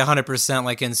 It's not like 100%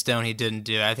 like in stone he didn't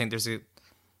do it. I think there's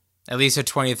at least a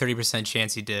 20 or 30%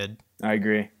 chance he did. I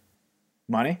agree.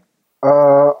 Money?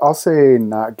 I'll say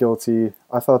not guilty.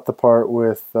 I thought the part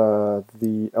with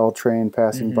the L train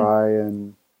passing by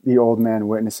and the old man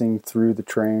witnessing through the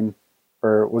train,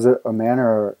 or was it a man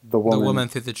or the woman? The woman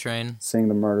through the train. Seeing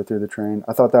the murder through the train.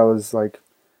 I thought that was like,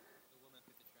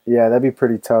 yeah, that'd be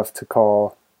pretty tough to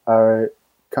call. I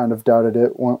kind of doubted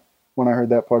it when I heard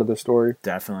that part of the story.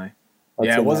 Definitely. I'd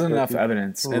Yeah, say it wasn't not enough guilty.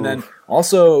 evidence. And then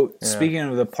also, speaking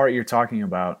of the part you're talking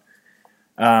about,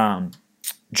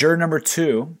 juror number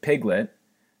 2, Piglet,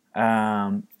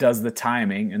 does the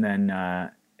timing, and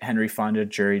then Henry Fonda,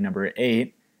 jury number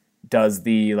 8, does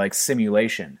the like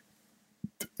simulation.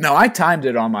 Now, I timed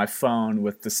it on my phone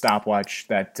with the stopwatch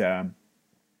that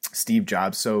Steve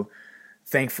Jobs so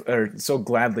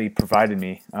gladly provided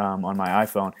me on my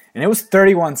iPhone, and it was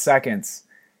 31 seconds.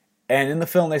 And in the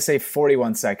film, they say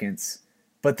 41 seconds,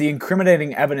 but the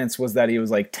incriminating evidence was that he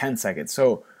was like 10 seconds.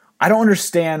 So I don't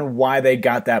understand why they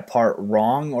got that part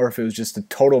wrong, or if it was just a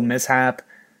total mishap.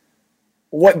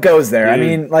 What goes there? Dude, I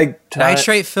mean, like,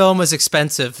 Nitrate film was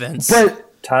expensive, Vince.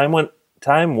 but Time went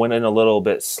in a little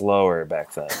bit slower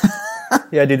back then.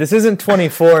 Yeah, dude, this isn't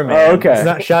 24, man. Oh, okay. It's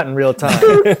not shot in real time.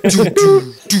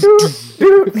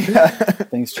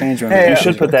 Things change when Hey, You Yeah.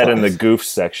 should put that in the goof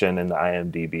section in the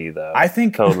IMDb, though. I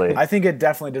think totally. I think it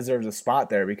definitely deserves a spot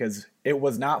there because it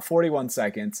was not 41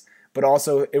 seconds, but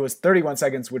also it was 31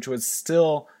 seconds, which was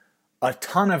still a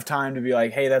ton of time to be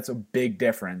like, hey, that's a big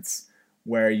difference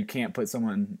where you can't put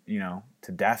someone,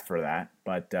 to death for that.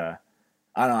 But I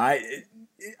don't know.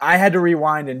 I had to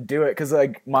rewind and do it because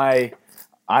like my,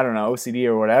 I don't know, OCD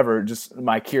or whatever, just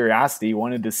my curiosity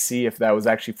wanted to see if that was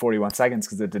actually 41 seconds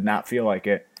because it did not feel like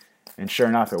it. And sure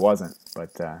enough, it wasn't.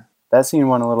 But That scene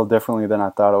went a little differently than I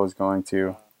thought it was going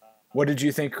to. what did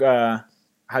you think?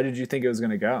 How did you think it was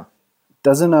going to go?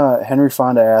 Doesn't Henry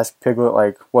Fonda ask Piglet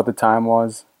like what the time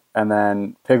was, and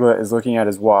then Piglet is looking at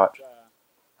his watch,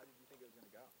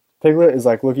 Piglet is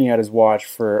like looking at his watch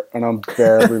for an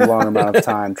unbearably long amount of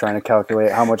time, trying to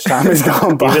calculate how much time has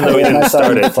gone by. Even though he and didn't I thought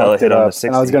start he it till it fucked hit on up, the 60.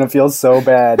 and I was gonna feel so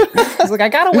bad. He's like, I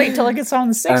gotta wait till it gets on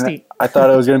the 60. And I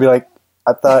thought it was gonna be like,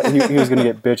 I thought he was gonna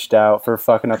get bitched out for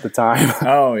fucking up the time.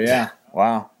 Oh yeah,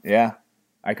 wow, yeah,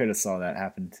 I could have saw that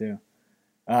happen too.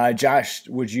 Josh,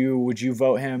 would you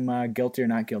vote him guilty or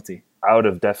not guilty? I would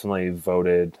have definitely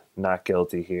voted not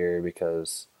guilty here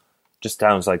because just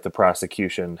sounds like the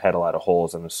prosecution had a lot of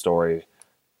holes in the story.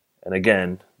 And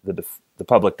again, the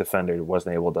public defender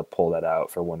wasn't able to pull that out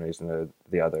for one reason or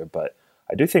the other. But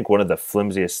I do think one of the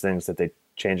flimsiest things that they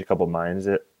change a couple minds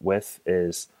with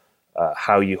is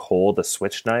how you hold a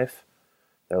switch knife.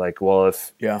 They're like, well,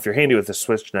 if you're handy with a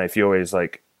switch knife, you always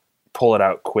like pull it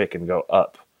out quick and go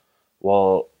up.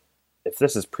 Well, if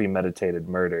this is premeditated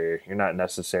murder, you're not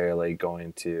necessarily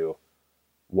going to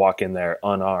walk in there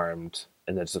unarmed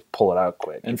and then just pull it out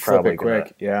quick. And flip it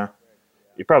quick, yeah.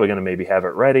 You're probably going to maybe have it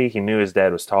ready. He knew his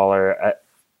dad was taller.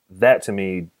 That to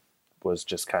me was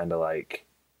just kind of like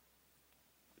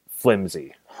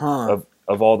flimsy. Of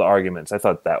all the arguments, I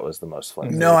thought that was the most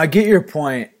flimsy. No, I get your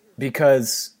point,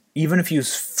 because even if you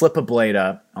flip a blade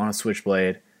up on a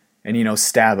switchblade and,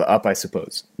 stab up, I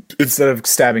suppose, instead of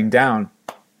stabbing down,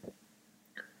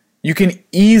 you can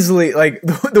easily, like,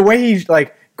 the way he,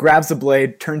 like, grabs the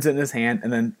blade, turns it in his hand,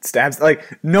 and then stabs,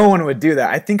 like, no one would do that.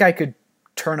 I think I could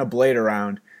turn a blade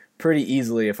around pretty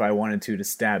easily if I wanted to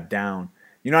stab down.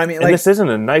 You know what I mean? And like, this isn't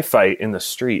a knife fight in the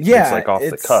street. Yeah, it's like off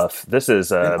the cuff. This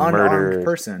is a an murder unarmed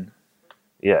person.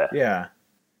 Yeah.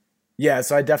 Yeah,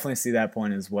 so I definitely see that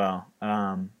point as well.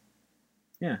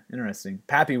 Yeah, interesting.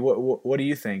 Pappy, what do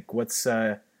you think? What's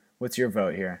your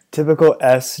vote here? Typical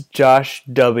S. Josh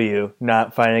W.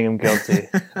 Not finding him guilty.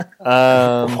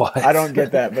 What? I don't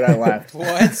get that, but I laughed.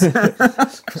 What?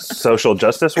 Social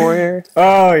justice warrior?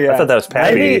 Oh yeah, I thought that was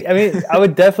Pappy. I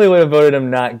would definitely would have voted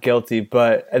him not guilty,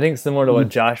 but I think similar to what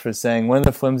Josh was saying, one of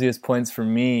the flimsiest points for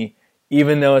me,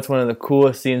 even though it's one of the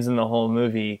coolest scenes in the whole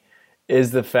movie,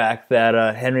 is the fact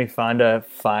that Henry Fonda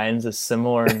finds a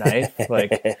similar knife.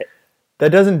 Like,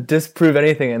 that doesn't disprove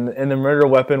anything, and the murder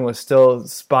weapon was still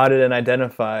spotted and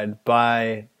identified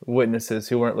by witnesses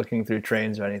who weren't looking through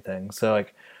trains or anything. So,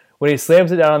 like, when he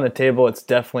slams it down on the table, it's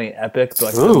definitely epic.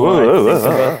 But like, the more I think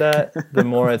about that, the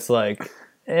more it's like,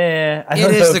 I don't know.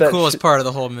 It is if the coolest part of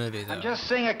the whole movie, though. I'm just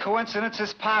saying a coincidence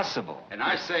is possible. And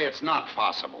I say it's not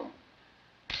possible.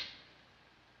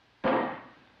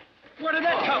 Where did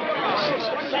that come from?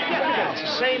 It's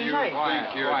the same night.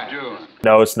 Like you're doing.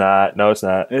 No, it's not.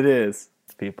 it is.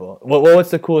 people.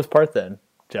 What's the coolest part then,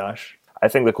 Josh? I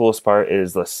think the coolest part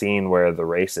is the scene where the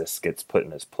racist gets put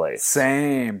in his place.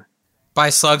 Same. By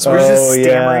Slugsworth. Where he's just yeah.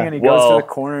 stammering and he goes Well, to the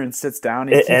corner and sits down and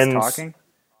he it keeps ends- talking.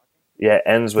 Yeah, it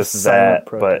ends with silent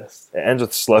that, but protest. it ends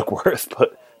with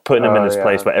Slugworth putting him in his yeah.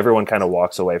 place, but everyone kind of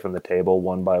walks away from the table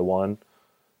one by one,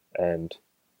 and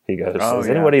he goes, Oh, is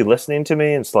yeah. anybody listening to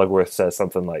me? And Slugworth says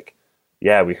something like,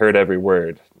 yeah, we heard every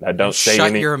word. Now don't say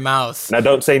Shut any your mouth. Now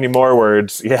don't say any more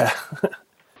words. Yeah.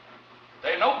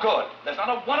 They're no good. There's not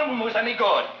a one of them who's any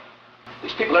good.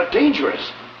 These people are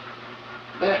dangerous.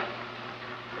 They're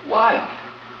wild.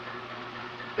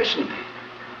 Listen to me.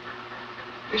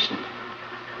 Listen to me.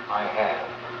 I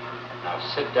have.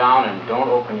 Now sit down and don't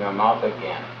open your mouth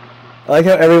again. I like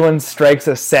how everyone strikes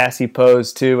a sassy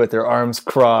pose too, with their arms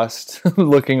crossed,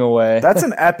 looking away. That's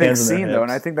an epic Hands on their scene, though,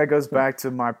 and I hips. think that goes back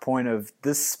to my point of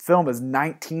this film is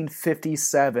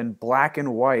 1957, black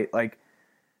and white. Like,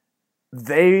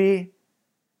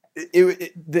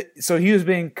 so he was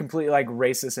being completely like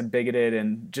racist and bigoted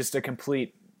and just a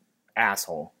complete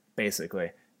asshole, basically.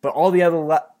 But all the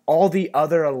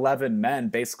other 11 men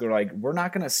basically are like, we're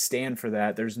not going to stand for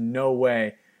that. There's no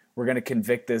way we're going to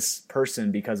convict this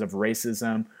person because of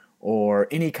racism or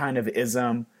any kind of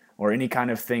ism or any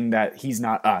kind of thing that he's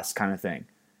not us kind of thing.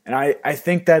 And I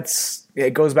think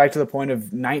it goes back to the point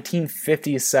of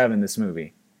 1957, this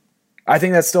movie. I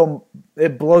think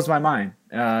it blows my mind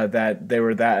that they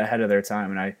were that ahead of their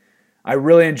time. And I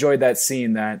really enjoyed that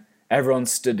scene that everyone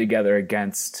stood together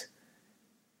against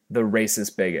the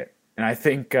racist bigot. And I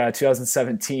think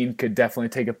 2017 could definitely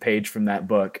take a page from that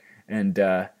book, and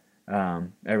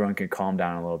everyone can calm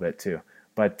down a little bit too.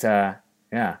 But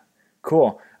yeah,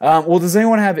 cool. Well, does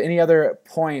anyone have any other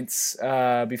points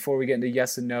before we get into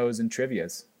yes and no's and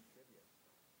trivias?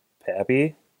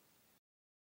 Pappy?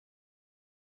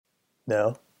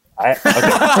 No. Okay.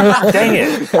 Dang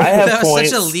it. I have That was points.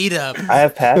 such a lead up. I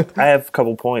have a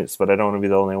couple points, but I don't want to be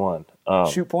the only one.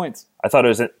 Shoot points. I thought I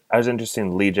was interested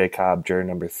in Lee J. Cobb, juror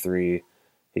number 3.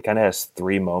 He kind of has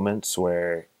 3 moments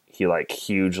where he like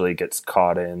hugely gets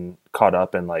caught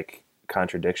up in like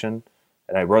contradiction,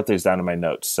 and I wrote these down in my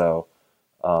notes. So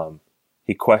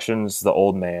he questions the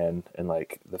old man in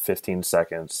like the 15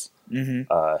 seconds. And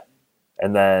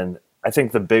then I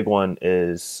think the big one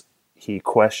is he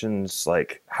questions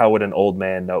like, how would an old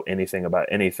man know anything about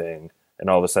anything? And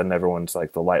all of a sudden everyone's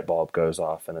like, the light bulb goes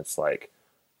off and it's like,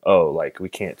 oh, like we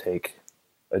can't take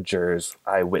a juror's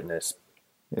eyewitness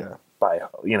by,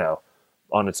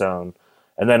 on its own.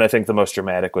 And then I think the most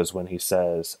dramatic was when he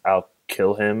says, I'll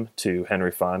kill him to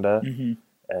Henry Fonda.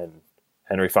 And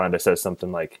Henry Fonda says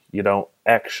something like, you don't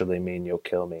actually mean you'll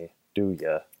kill me, do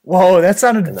ya? Whoa, that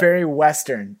sounded very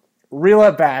Western. Reel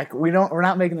it back. We're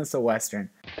not making this a Western.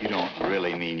 You don't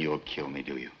really mean you'll kill me,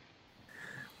 do you?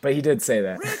 But he did say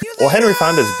that. Well, Henry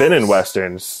Fonda's been in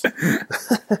Westerns.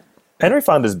 Henry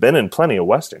Fonda's been in plenty of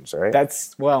Westerns, right?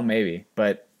 That's, well, maybe.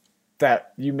 But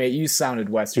that you sounded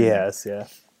Western. Yes, yeah.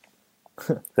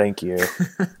 Thank you.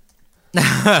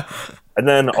 And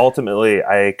then ultimately,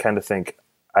 I kind of think,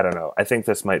 I don't know, I think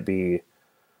this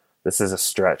is a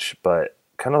stretch, but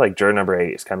kind of like juror number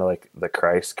 8 is kind of like the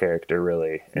Christ character,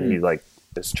 really. And he like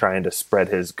is trying to spread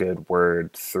his good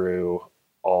word through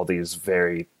all these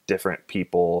very different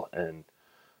people, and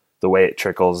the way it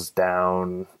trickles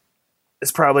down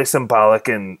is probably symbolic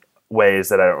in ways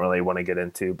that I don't really want to get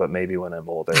into, but maybe when I'm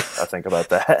older, I'll think about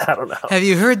that. I don't know. Have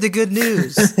you heard the good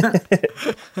news?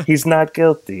 He's not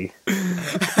guilty.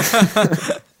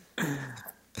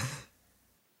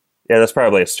 Yeah, that's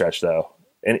probably a stretch, though.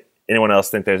 Anyone else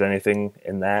think there's anything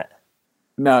in that?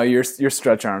 No, you're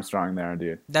Stretch Armstrong there,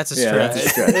 dude. That's a Yeah, stretch. that's a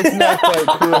stretch. It's not quite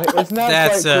cool. It's not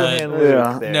That's, quite cool hand lyrics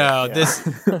yeah. there. No, Yeah.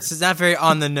 this is not very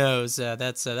on the nose.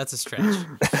 That's a stretch.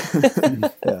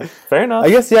 Fair enough. I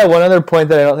guess, yeah, one other point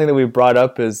that I don't think that we brought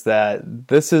up is that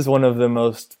this is one of the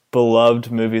most beloved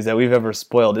movies that we've ever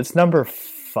spoiled. It's number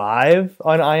 5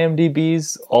 on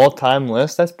IMDb's all-time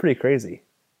list. That's pretty crazy,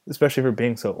 especially for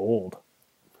being so old.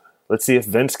 Let's see if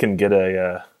Vince can get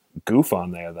a goof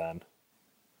on there then.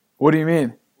 What do you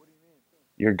mean?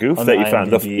 Your goof On that the you found.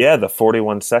 IMDb. The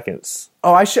 41 seconds.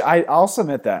 Oh, I'll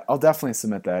submit that. I'll definitely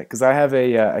submit that because I have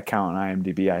a account on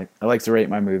IMDb. I like to rate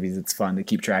my movies. It's fun to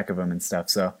keep track of them and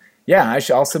stuff. So yeah,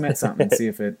 I'll submit something and see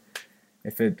if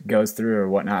it goes through or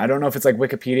whatnot. I don't know if it's like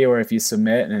Wikipedia where if you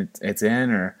submit and it's in,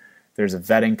 or there's a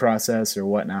vetting process or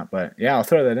whatnot. But yeah, I'll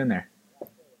throw that in there.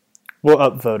 We'll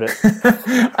upvote it.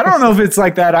 I don't know if it's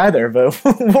like that either, but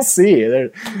we'll see.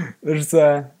 There's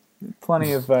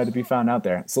plenty of to be found out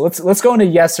there. So let's go into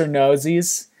yes or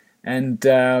nosies and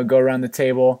go around the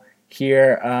table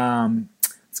here.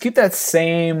 Let's keep that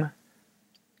same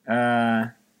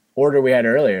order we had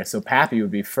earlier. So Pappy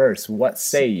would be first. What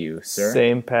say you, sir?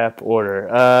 Same pap order.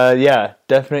 Yeah,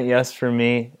 definite yes for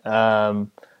me.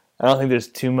 I don't think there's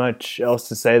too much else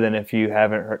to say than if you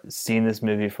haven't seen this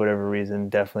movie for whatever reason,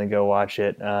 definitely go watch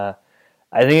it. I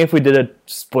think if we did a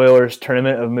spoilers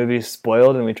tournament of movies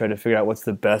spoiled and we tried to figure out what's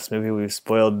the best movie we've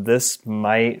spoiled, this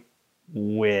might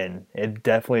win. It'd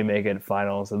definitely make it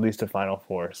finals, at least a final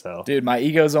 4. So, Dude, my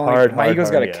ego's got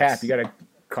a yes. cap. You got to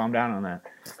calm down on that.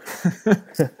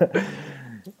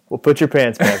 Well, put your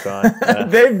pants back on.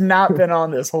 They've not been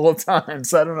on this whole time,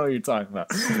 so I don't know what you're talking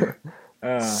about.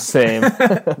 Same.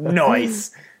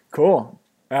 Nice. Cool.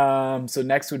 So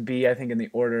next would be, I think, in the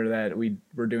order that we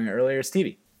were doing earlier,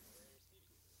 Stevie.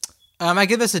 I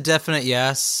give this a definite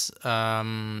yes.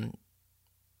 I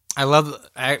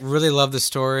really love the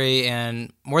story,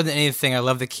 and more than anything, I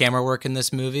love the camera work in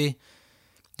this movie.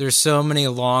 There's so many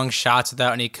long shots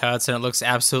without any cuts, and it looks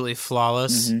absolutely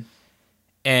flawless.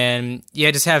 And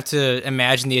you just have to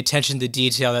imagine the attention to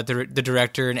detail that the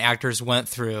director and actors went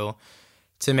through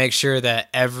to make sure that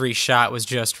every shot was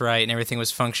just right and everything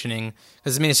was functioning.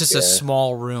 Because, it's just a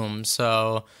small room.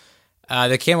 So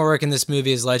the camera work in this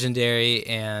movie is legendary.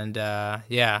 And,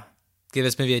 give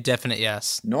this movie a definite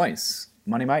yes. Nice.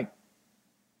 Money Mike.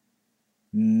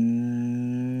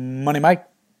 Money Mike.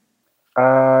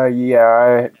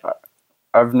 Yeah,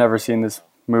 I've never seen this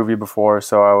movie before,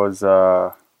 so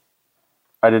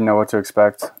I didn't know what to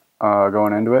expect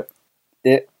going into it.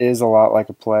 It is a lot like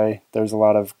a play. There's a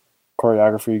lot of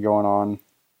choreography going on,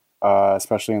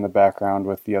 especially in the background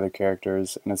with the other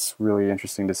characters, and it's really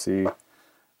interesting to see.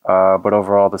 But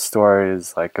overall, the story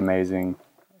is like amazing,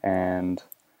 and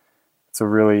it's a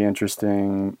really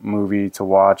interesting movie to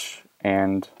watch,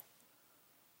 and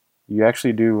you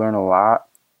actually do learn a lot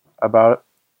about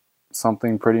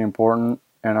something pretty important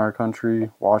in our country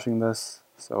watching this,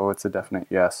 so it's a definite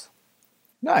yes.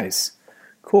 Nice.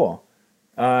 Cool.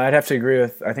 I'd have to agree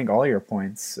with, I think, all your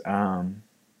points.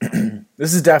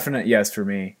 This is definite yes for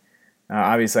me.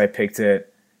 Obviously, I picked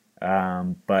it,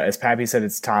 but as Pappy said,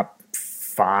 it's top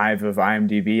 5 of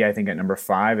IMDb. I think at number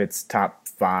 5, it's top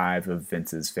 5 of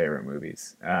Vince's favorite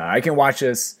movies. I can watch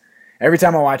this. Every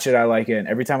time I watch it, I like it.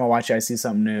 Every time I watch it, I see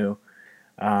something new.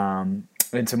 And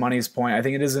to Money's point, I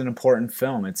think it is an important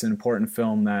film. It's an important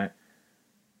film that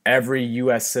every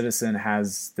U.S. citizen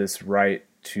has this right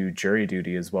to jury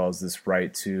duty as well as this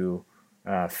right to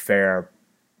fair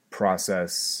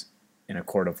process in a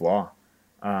court of law.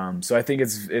 So I think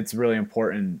it's really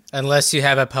important. Unless you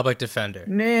have a public defender.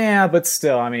 Nah, but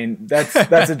still, I mean, that's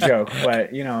a joke. But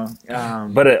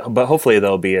but hopefully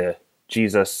there'll be a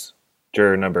Jesus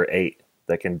juror number 8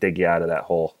 that can dig you out of that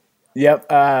hole.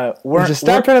 Yep. We're just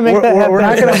not trying to make that happen. We're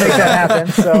not going to make that happen.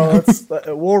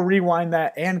 So we'll rewind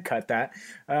that and cut that.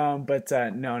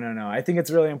 No. I think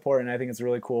it's really important. I think it's a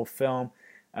really cool film.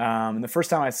 And the first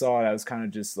time I saw it, I was kind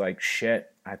of just like,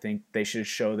 shit. I think they should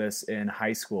show this in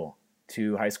high school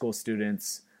to high school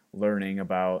students learning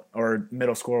about, or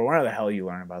middle school, or wherever the hell you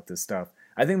learn about this stuff.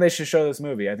 I think they should show this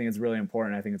movie. I think it's really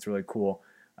important. I think it's really cool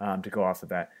to go off of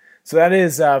that. So that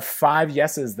is 5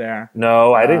 yeses there.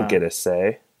 No, I didn't get a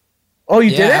say. Oh,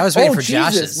 you did it? I was waiting for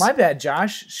Jesus. Josh's. My bad,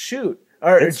 Josh. Shoot.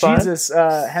 Or It's Jesus,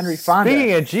 Henry Fonda.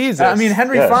 Speaking of Jesus.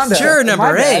 Henry Yes. Fonda. Juror My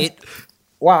number bad. 8.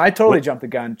 Wow, I totally jumped the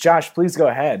gun. Josh, please go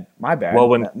ahead. My bad. Well,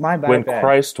 when bad.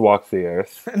 Christ walked the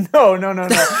earth. No. You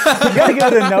gotta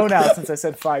give it a no now since I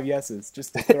said 5 yeses,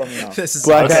 just to throw me off. This is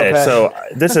Black Okay, Hat. so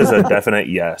this is a definite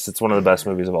yes. It's one of the best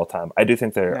movies of all time. I do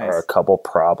think there Nice. are a couple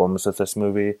problems with this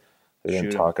movie we Shoot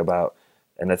didn't 'em. talk about.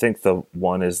 And I think the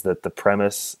one is that the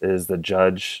premise is the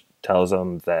judge tells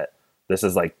them that this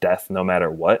is like death no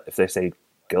matter what if they say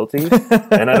guilty.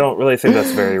 And I don't really think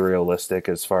that's very realistic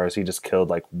as far as he just killed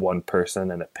like one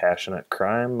person in a passionate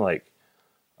crime. Like,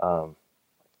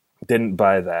 didn't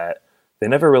buy that. They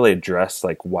never really addressed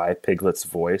like why Piglet's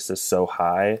voice is so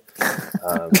high.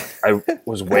 I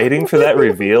was waiting for that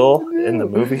reveal in the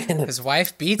movie. And his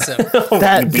wife beats him.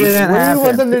 That didn't What do you happen.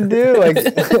 want them to do? Like,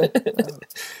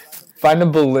 find a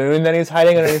balloon that he's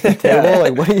hiding underneath the table?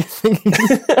 Like, what do you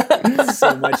think?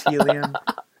 So much helium.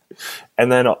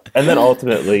 And then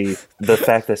ultimately, the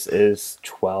fact this is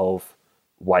 12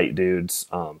 white dudes.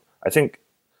 I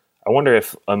wonder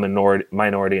if a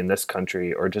minority in this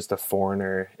country or just a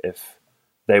foreigner, if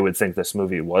they would think this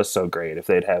movie was so great, if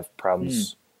they'd have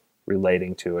problems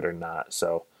relating to it or not.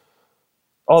 So,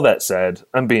 all that said,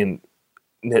 I'm being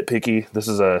nitpicky. This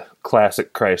is a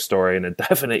classic Christ story and a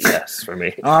definite yes for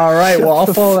me. All right, well, I'll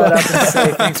follow that up and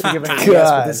say thanks for giving it a yes,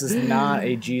 but this is not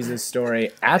a Jesus story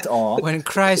at all. When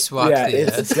Christ walked Yeah, the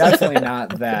it's earth. definitely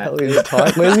not that. What is he talking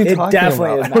It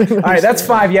definitely about? is not. All right, that's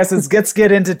 5 yeses. Let's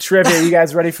get into trivia. You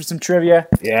guys ready for some trivia?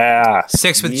 Yeah.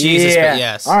 6 with Jesus, but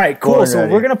yes. All right, cool. Born So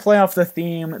ready. we're going to play off the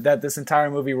theme that this entire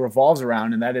movie revolves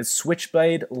around, and that is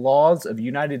Switchblade Laws of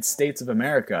United States of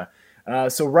America.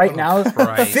 So right now,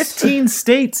 Christ. 15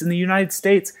 states in the United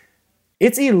States,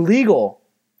 it's illegal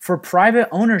for private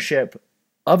ownership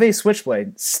of a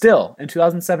Switchblade still in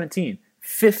 2017.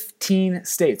 15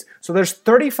 states. So there's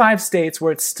 35 states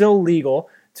where it's still legal,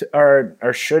 or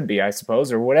should be, I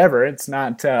suppose, or whatever. It's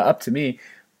not up to me.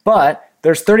 But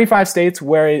there's 35 states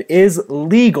where it is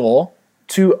legal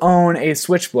to own a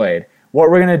Switchblade. What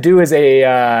we're going to do is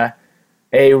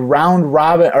a round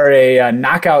robin or a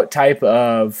knockout type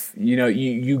of,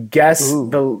 you guess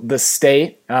the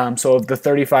state. So of the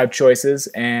 35 choices,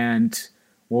 and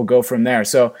we'll go from there.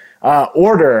 So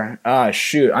order.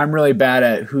 Shoot, I'm really bad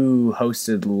at who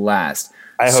hosted last.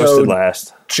 I hosted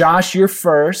last. Josh, you're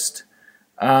first.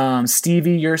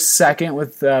 Stevie, you're second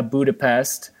with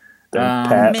Budapest.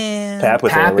 Then Pap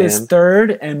with Pap is Alien.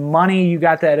 third, and Money, you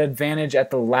got that advantage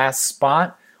at the last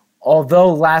spot.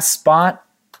 Although last spot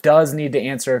does need to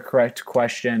answer a correct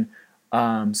question.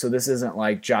 So this isn't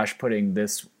like Josh putting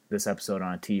this episode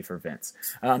on a T for Vince.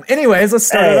 Anyways, let's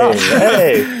start it off.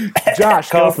 Hey. Josh,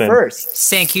 go Kaufman. first.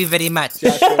 Thank you very much.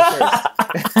 Josh, go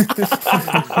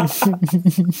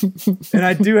first. And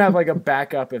I do have like a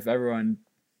backup if everyone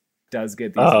does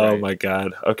get these Oh right. my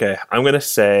god. Okay. I'm gonna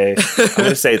say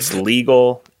it's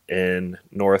legal in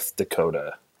North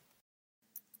Dakota.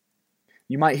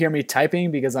 You might hear me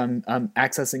typing because I'm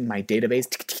accessing my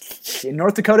database. In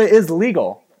North Dakota is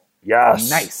legal. Yes.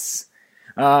 Nice.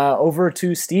 Over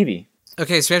to Stevie.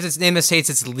 Okay, so we have to name the states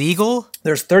it's legal?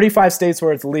 There's 35 states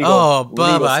where it's legal. Oh, Legal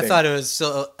Bubba, I state.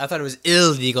 thought it was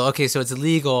illegal. Okay, so it's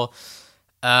legal.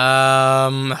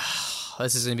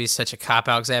 This is gonna be such a cop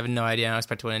out because I have no idea. I don't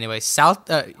expect to win anyway. South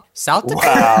Dakota.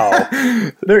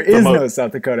 Wow. There is no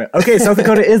South Dakota. Okay, South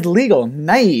Dakota is legal.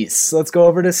 Nice. Let's go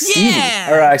over to Stevie.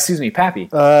 Yeah! Or excuse me, Pappy.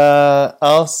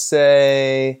 I'll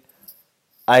say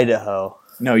Idaho.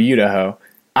 No, Idaho.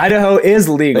 Idaho is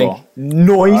legal.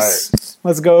 Nice.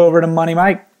 Let's go over to Money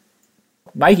Mike.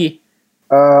 Mikey.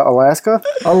 Alaska.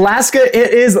 Alaska,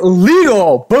 it is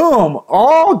legal. Boom.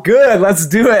 All good. Let's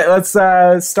do it. Let's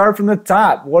start from the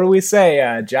top. What do we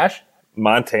say, Josh?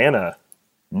 Montana.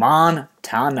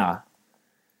 Montana.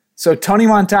 So, Tony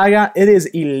Montana, it is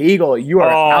illegal. You are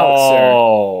out,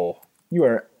 sir. You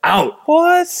are out.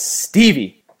 What?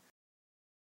 Stevie.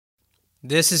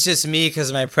 This is just me because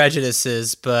of my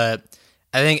prejudices, but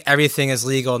I think everything is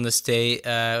legal in the state.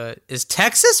 Is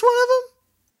Texas one of them?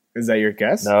 Is that your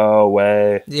guess? No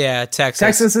way. Yeah, Texas.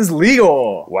 Texas is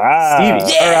legal. Wow.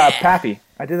 Stevie. Yeah. Or Pappy.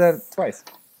 I did that twice.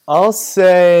 I'll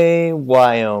say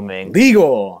Wyoming.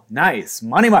 Legal. Nice.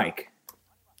 Money Mike.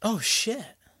 Oh, shit.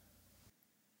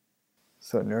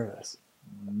 So nervous.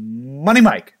 Money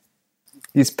Mike.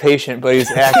 He's patient, but he's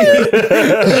accurate.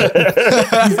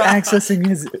 He's accessing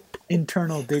his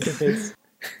internal database.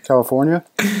 California.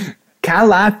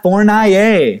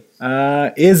 California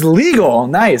is legal.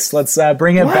 Nice. Let's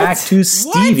bring it back to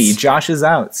Stevie. What? Josh is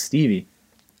out. Stevie.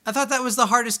 I thought that was the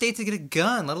hardest state to get a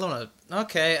gun, let alone a...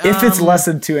 Okay. If it's less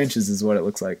than 2 inches is what it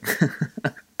looks like.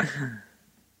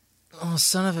 Oh,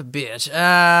 son of a bitch.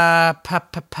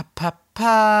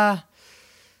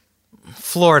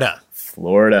 Florida.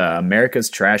 Florida, America's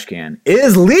trash can,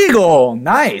 is legal.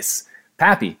 Nice.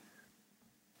 Pappy.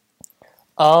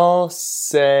 I'll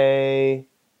say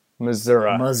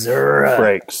Missouri. Missouri.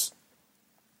 Breaks.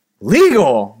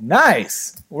 Legal.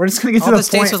 Nice. We're just going to get All to the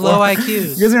states point with low where- IQs. You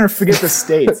guys are going to forget the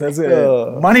states. That's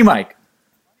it. Money Mike.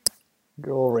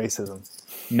 Good old racism.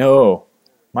 No.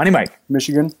 Money Mike.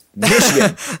 Michigan.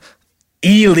 Michigan.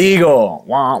 Illegal.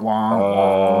 Wah, wah,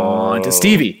 wah. To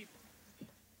Stevie.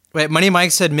 Wait, Money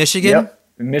Mike said Michigan? Yep.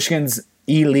 Michigan's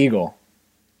illegal.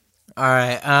 All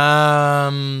right.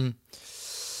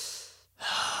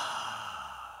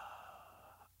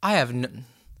 I have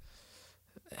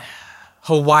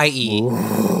Hawaii.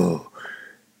 Ooh.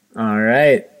 All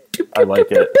right. I like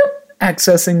it.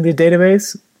 Accessing the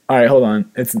database. All right, hold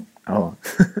on.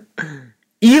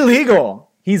 Illegal.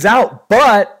 He's out,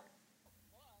 but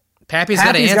Pappy's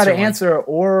got to Pappy's answer. got to one. answer,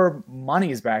 or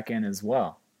money's back in as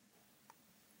well.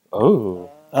 Oh.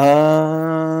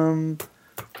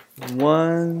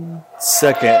 1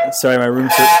 second. Sorry, my room.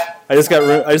 I just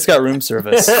got room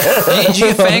service. Hey, did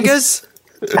you get fangas?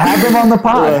 Have them on the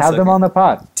pod. Hold on a Have them on the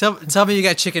pod. Tell me you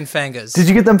got chicken fangas. Did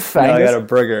you get them No, I fangas? got a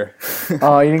burger.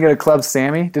 Oh, you didn't get a Club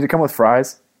Sammy? Did it come with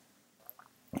fries?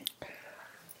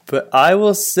 But I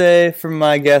will say, for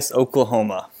my guess,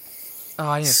 Oklahoma. Oh,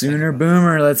 I didn't Sooner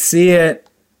Boomer. Let's see it.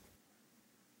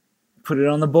 Put it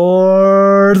on the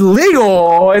board.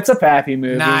 Legal. It's a Pappy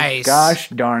movie. Nice. Gosh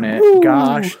darn it.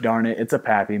 Gosh darn it. It's a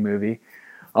Pappy movie.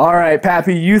 All right,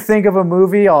 Pappy, you think of a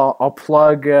movie. I'll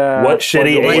plug. What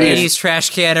shitty What 80s? 80s trash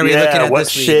can are we looking Yeah, at what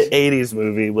this week? shit 80s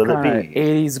movie will it Alright, be?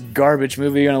 80s garbage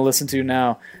movie you're going to listen to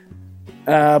now.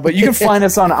 But you can find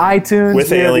us on iTunes.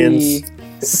 With We're aliens.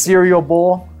 the Cereal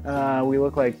Bowl. We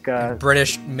look like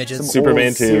British midgets. Superman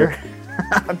old 2.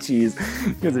 Jeez,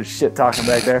 you guys are shit talking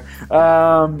back there.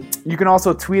 You can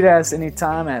also tweet at us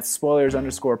anytime at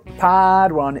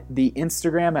spoilers_pod. We're on the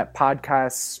Instagram at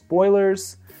podcast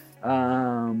spoilers.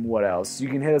 What else? You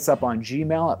can hit us up on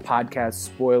Gmail at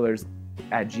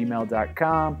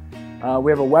podcastspoilers@gmail.com.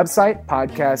 We have a website,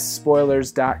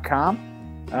 podcastspoilers.com.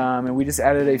 And we just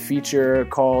added a feature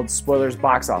called Spoilers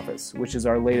Box Office, which is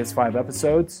our latest 5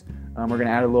 episodes. We're going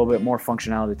to add a little bit more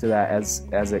functionality to that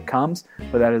as it comes,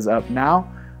 but that is up now.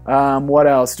 What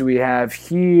else do we have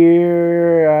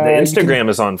here? The Instagram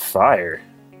is on fire.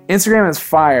 Instagram is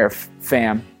fire,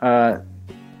 fam.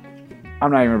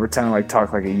 I'm not even pretending like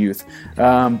talk like a youth.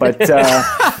 But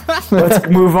let's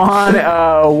move on.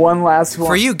 One last one.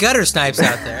 For you gutter snipes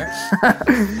out there.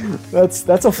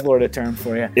 That's a Florida term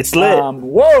for you. It's lit.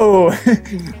 Whoa.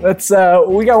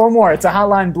 We got one more. It's a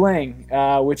Hotline Bling,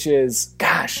 which is,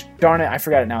 gosh darn it, I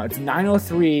forgot it now. It's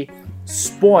 903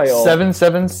 SPOIL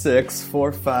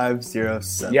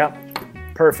 776-4507. Yep,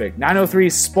 perfect. 903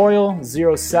 SPOIL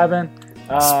 07.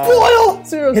 Spoil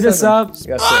 07. Hit us up. You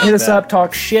gotta say Hit us that. up.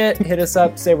 Talk shit. Hit us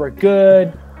up. Say we're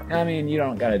good. I mean, you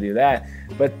don't got to do that.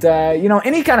 But,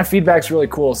 any kind of feedback's really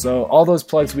cool. So all those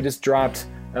plugs we just dropped,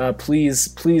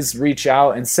 please reach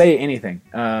out and say anything.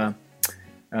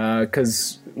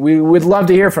 Because we would love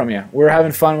to hear from you. We're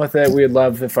having fun with it. We'd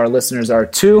love if our listeners are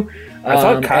too. I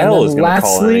thought Kyle was going to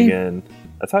call in lastly- again.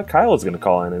 I thought Kyle was going to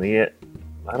call in, and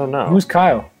I don't know. Who's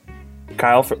Kyle?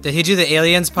 Kyle from? Did he do the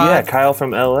aliens pod? Yeah, Kyle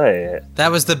from LA.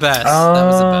 That was the best. That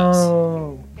was the best.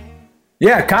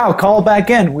 Yeah, Kyle, call back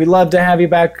in. We'd love to have you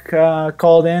back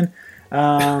called in. You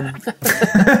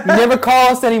never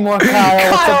call us anymore,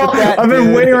 Kyle. What's up with that, I've been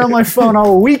dude? waiting on my phone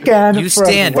all weekend. You for a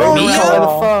stand phone me Waiting up. for the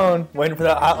call. phone. Waiting for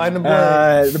the hotline to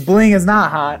bling. The bling is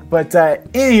not hot, but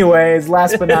anyways,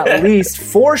 last but not least,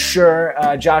 for sure,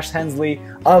 Josh Hensley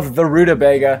of the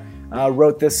Rutabaga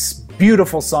wrote this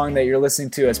beautiful song that you're listening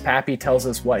to as Pappy tells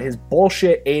us what his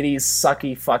bullshit 80s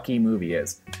sucky fucky movie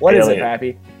is. What is it, Alien.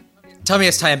 Pappy? Tell me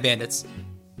it's Time Bandits.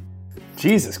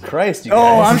 Jesus Christ, you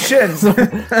Oh, I'm guys.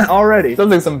 shitting already.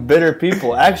 Sounds like some bitter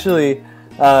people. Actually,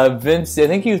 Vince, I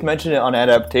think he was mentioning it on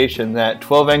Adaptation that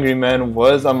 12 Angry Men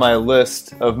was on my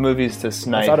list of movies to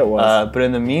snipe. I thought it was. But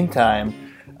in the meantime,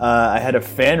 I had a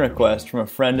fan request from a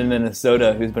friend in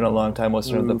Minnesota who's been a long time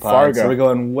listener of the pod. Fargo. So we're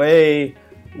going way,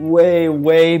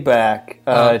 way back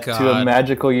Oh, to a God.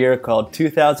 magical year called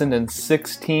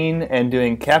 2016 and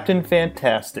doing Captain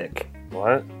Fantastic.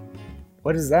 What?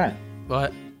 What is that?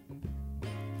 What?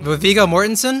 With Viggo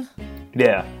Mortensen?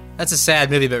 Yeah, That's a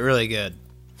sad movie, but really good.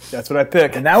 that's what I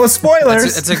picked. And that was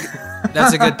spoilers.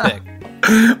 That's a good pick.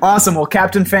 Awesome. Well,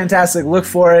 Captain Fantastic, look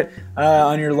for it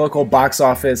on your local box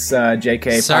office,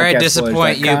 JK. Sorry to podcastballers.com.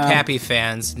 disappoint you, Pappy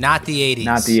fans. Not the 80s.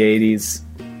 Not the 80s.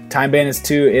 Time Bandits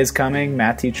 2 is coming.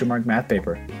 Math teacher mark math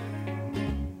paper.